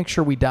minutes. I want to make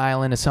sure we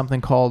dial into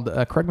something called,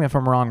 correct me if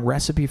I'm wrong,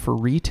 Recipe for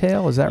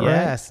Retail. Is that right?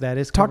 Yes, that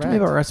is correct. Talk to me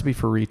about Recipe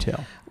for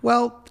Retail.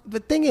 Well,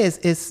 the thing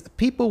is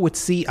people would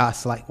see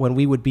us like when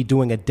we would be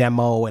doing a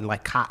demo and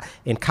like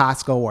in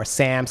Costco or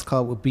Sam's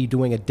Club would be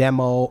doing a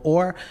demo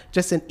or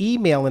just an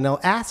email, and they'll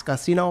ask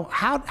us,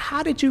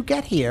 how did you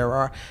get here,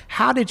 or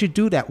how did you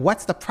do that?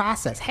 What's the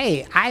process?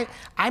 Hey, I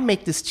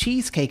make this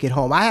cheesecake at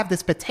home. I have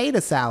this potato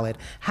salad.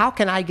 How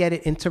can I get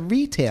it into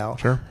retail?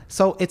 Sure.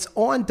 So it's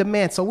on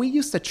demand. So we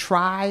used to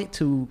try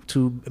to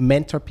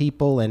mentor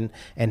people and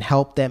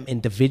help them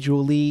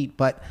individually,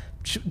 but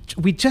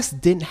we just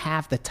didn't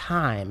have the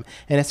time,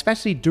 and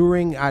especially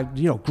during our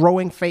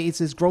growth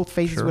phases sure.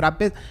 with our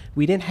business,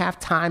 we didn't have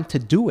time to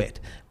do it.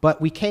 But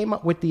we came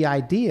up with the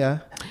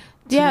idea.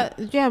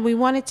 We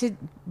wanted to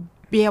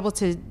be able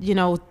to,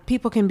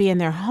 people can be in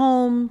their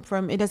home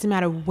it doesn't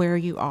matter where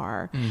you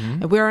are.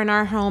 Mm-hmm. We're in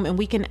our home and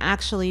we can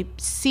actually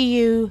see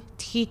you,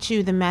 teach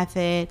you the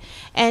method,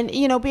 and,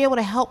 be able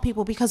to help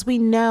people, because we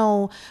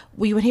know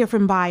we would hear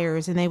from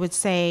buyers and they would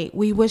say,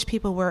 we wish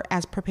people were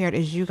as prepared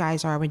as you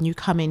guys are when you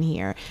come in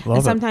here.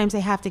 And sometimes they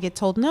have to get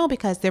told no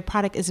because their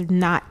product is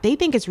not, they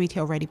think it's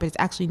retail ready, but it's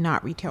actually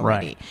not retail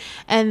ready.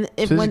 And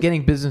so this is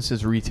getting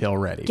businesses retail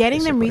ready. Getting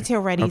basically. them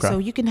retail ready. Okay. So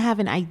you can have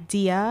an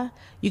idea.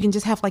 You can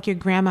just have like your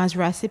grandma's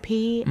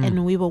recipe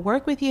and we will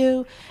work with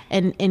you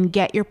and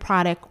get your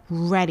product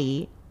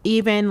ready.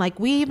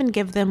 We even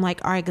give them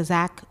like our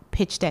exact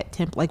pitch deck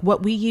template, like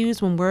what we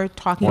use when we're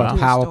talking to a store.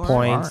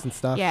 PowerPoints and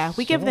stuff. Yeah,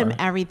 we give them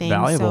everything.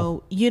 Valuable.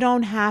 So you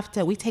don't have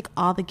to, we take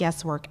all the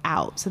guesswork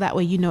out. So that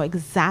way you know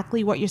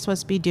exactly what you're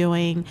supposed to be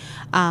doing,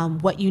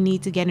 what you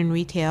need to get in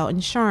retail,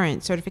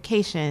 insurance,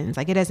 certifications,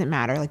 like it doesn't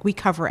matter. Like we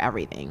cover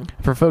everything.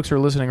 For folks who are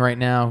listening right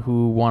now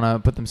who want to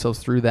put themselves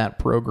through that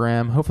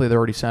program, hopefully they're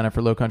already signed up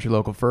for Low Country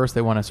Local First.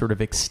 They want to sort of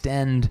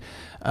extend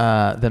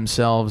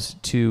themselves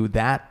to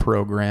that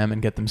program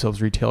and get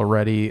themselves retail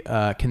ready.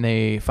 Can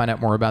they find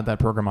out more about that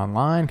program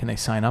online? Can they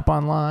sign up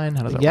online?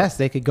 How does that work?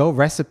 They could go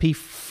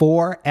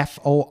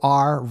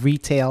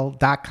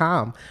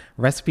recipe4retail.com,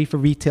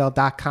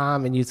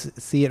 recipe4retail.com, and you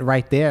see it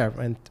right there.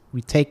 And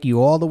we take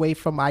you all the way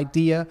from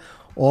idea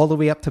all the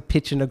way up to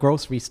pitch in the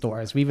grocery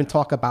stores. We even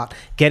talk about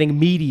getting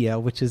media,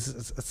 which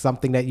is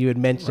something that you had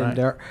mentioned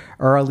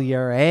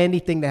earlier.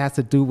 Anything that has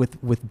to do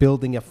with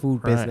building a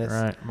food business.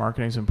 Right.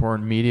 Marketing's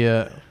important.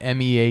 Media,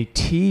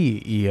 MEAT,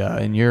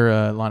 in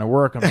your line of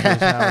work. I'm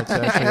curious how it's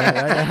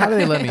actually. How do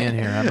they let me in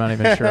here? I'm not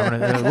even sure.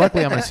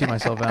 Luckily, I'm going to see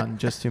myself out in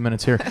just 2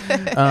 minutes here.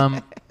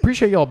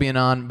 Appreciate you all being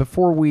on.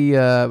 Before we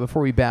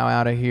bow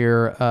out of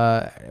here,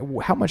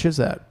 how much is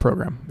that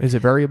program? Is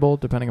it variable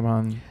depending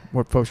upon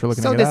what folks are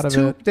looking to get out of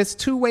it? There's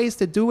two ways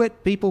to do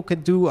it. People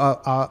could do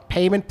a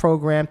payment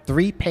program,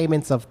 3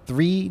 payments of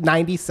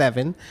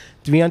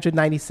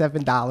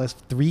 $397,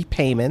 3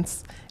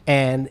 payments,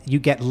 and you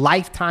get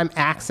lifetime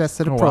access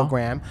to the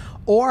program.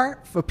 Or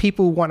for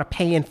people who want to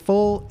pay in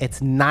full, it's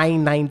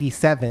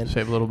 $997.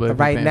 Save a little bit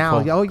right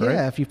now.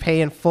 Great. If you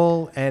pay in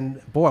full, and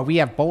boy, we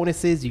have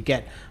bonuses. You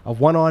get a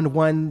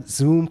one-on-one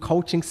Zoom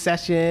coaching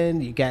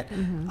session. You get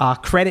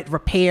credit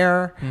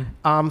repair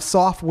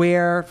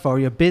software for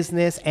your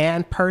business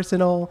and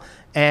personal,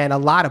 and a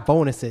lot of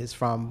bonuses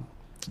from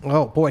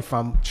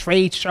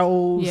trade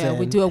shows. Yeah,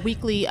 we do a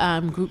weekly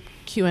group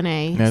Q&A.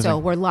 Amazing. So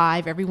we're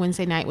live every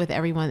Wednesday night with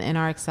everyone in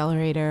our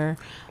accelerator.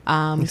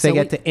 They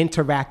get to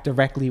interact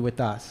directly with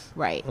us.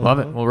 Right. Love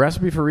it. Well,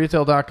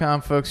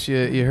 recipe4retail.com, folks,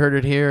 you heard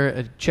it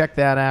here. Check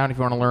that out if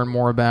you want to learn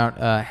more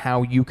about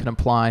how you can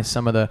apply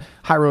some of the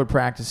high road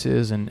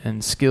practices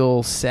and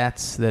skill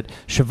sets that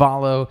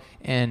Chevalo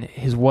and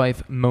his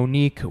wife,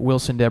 Monique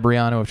Wilson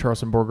Debriano of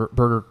Charleston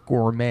Burger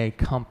Gourmet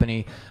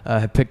Company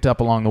have picked up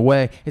along the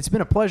way. It's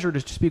been a pleasure to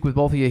speak with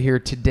both of you here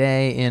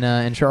today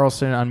in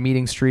Charleston on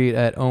Meeting Street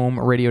at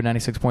Ohm Radio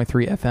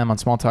 96.3 FM on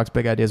Small Talks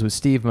Big Ideas with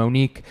Steve,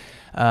 Monique,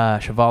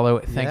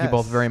 Chevalo. Thank you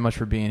both very much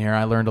for being here.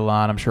 I learned a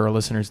lot. I'm sure our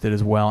listeners did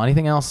as well.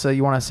 Anything else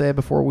you want to say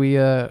before we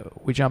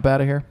jump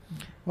out of here?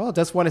 Well,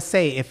 just want to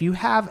say, if you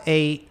have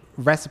a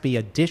recipe,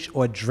 a dish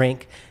or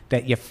drink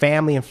that your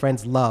family and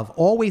friends love,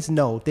 always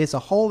know there's a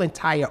whole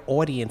entire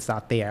audience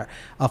out there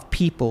of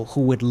people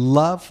who would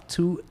love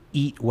to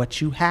eat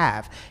what you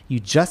have. You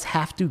just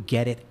have to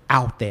get it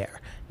out there.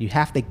 You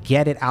have to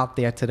get it out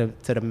there to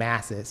the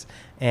masses.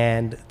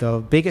 And the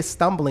biggest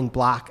stumbling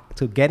block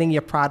to getting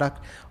your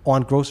product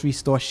on grocery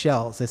store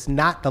shelves is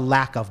not the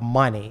lack of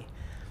money,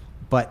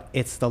 but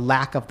it's the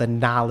lack of the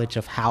knowledge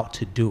of how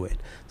to do it.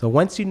 So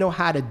once you know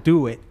how to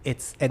do it,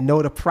 and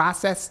know the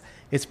process,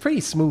 it's pretty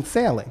smooth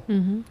sailing.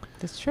 Mm-hmm.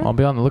 That's true. I'll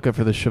be on the lookout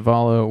for the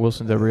Chevallo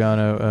Wilson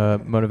Debriano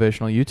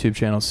motivational YouTube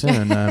channel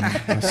soon.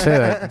 I say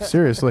that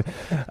seriously.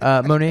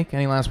 Monique,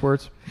 any last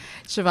words?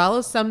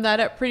 Chevallo summed that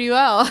up pretty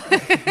well.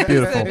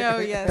 Beautiful. So, no,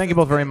 yes. Thank you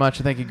both very much.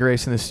 And thank you,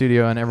 Grace, in the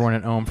studio, and everyone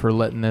at home for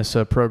letting this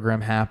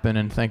program happen.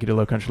 And thank you to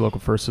Low Country Local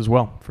First as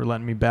well for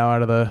letting me bow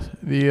out of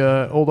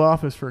the old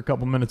office for a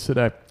couple minutes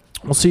today.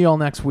 We'll see you all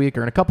next week,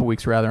 or in a couple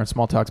weeks rather, on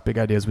Small Talks Big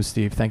Ideas with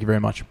Steve. Thank you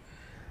very much.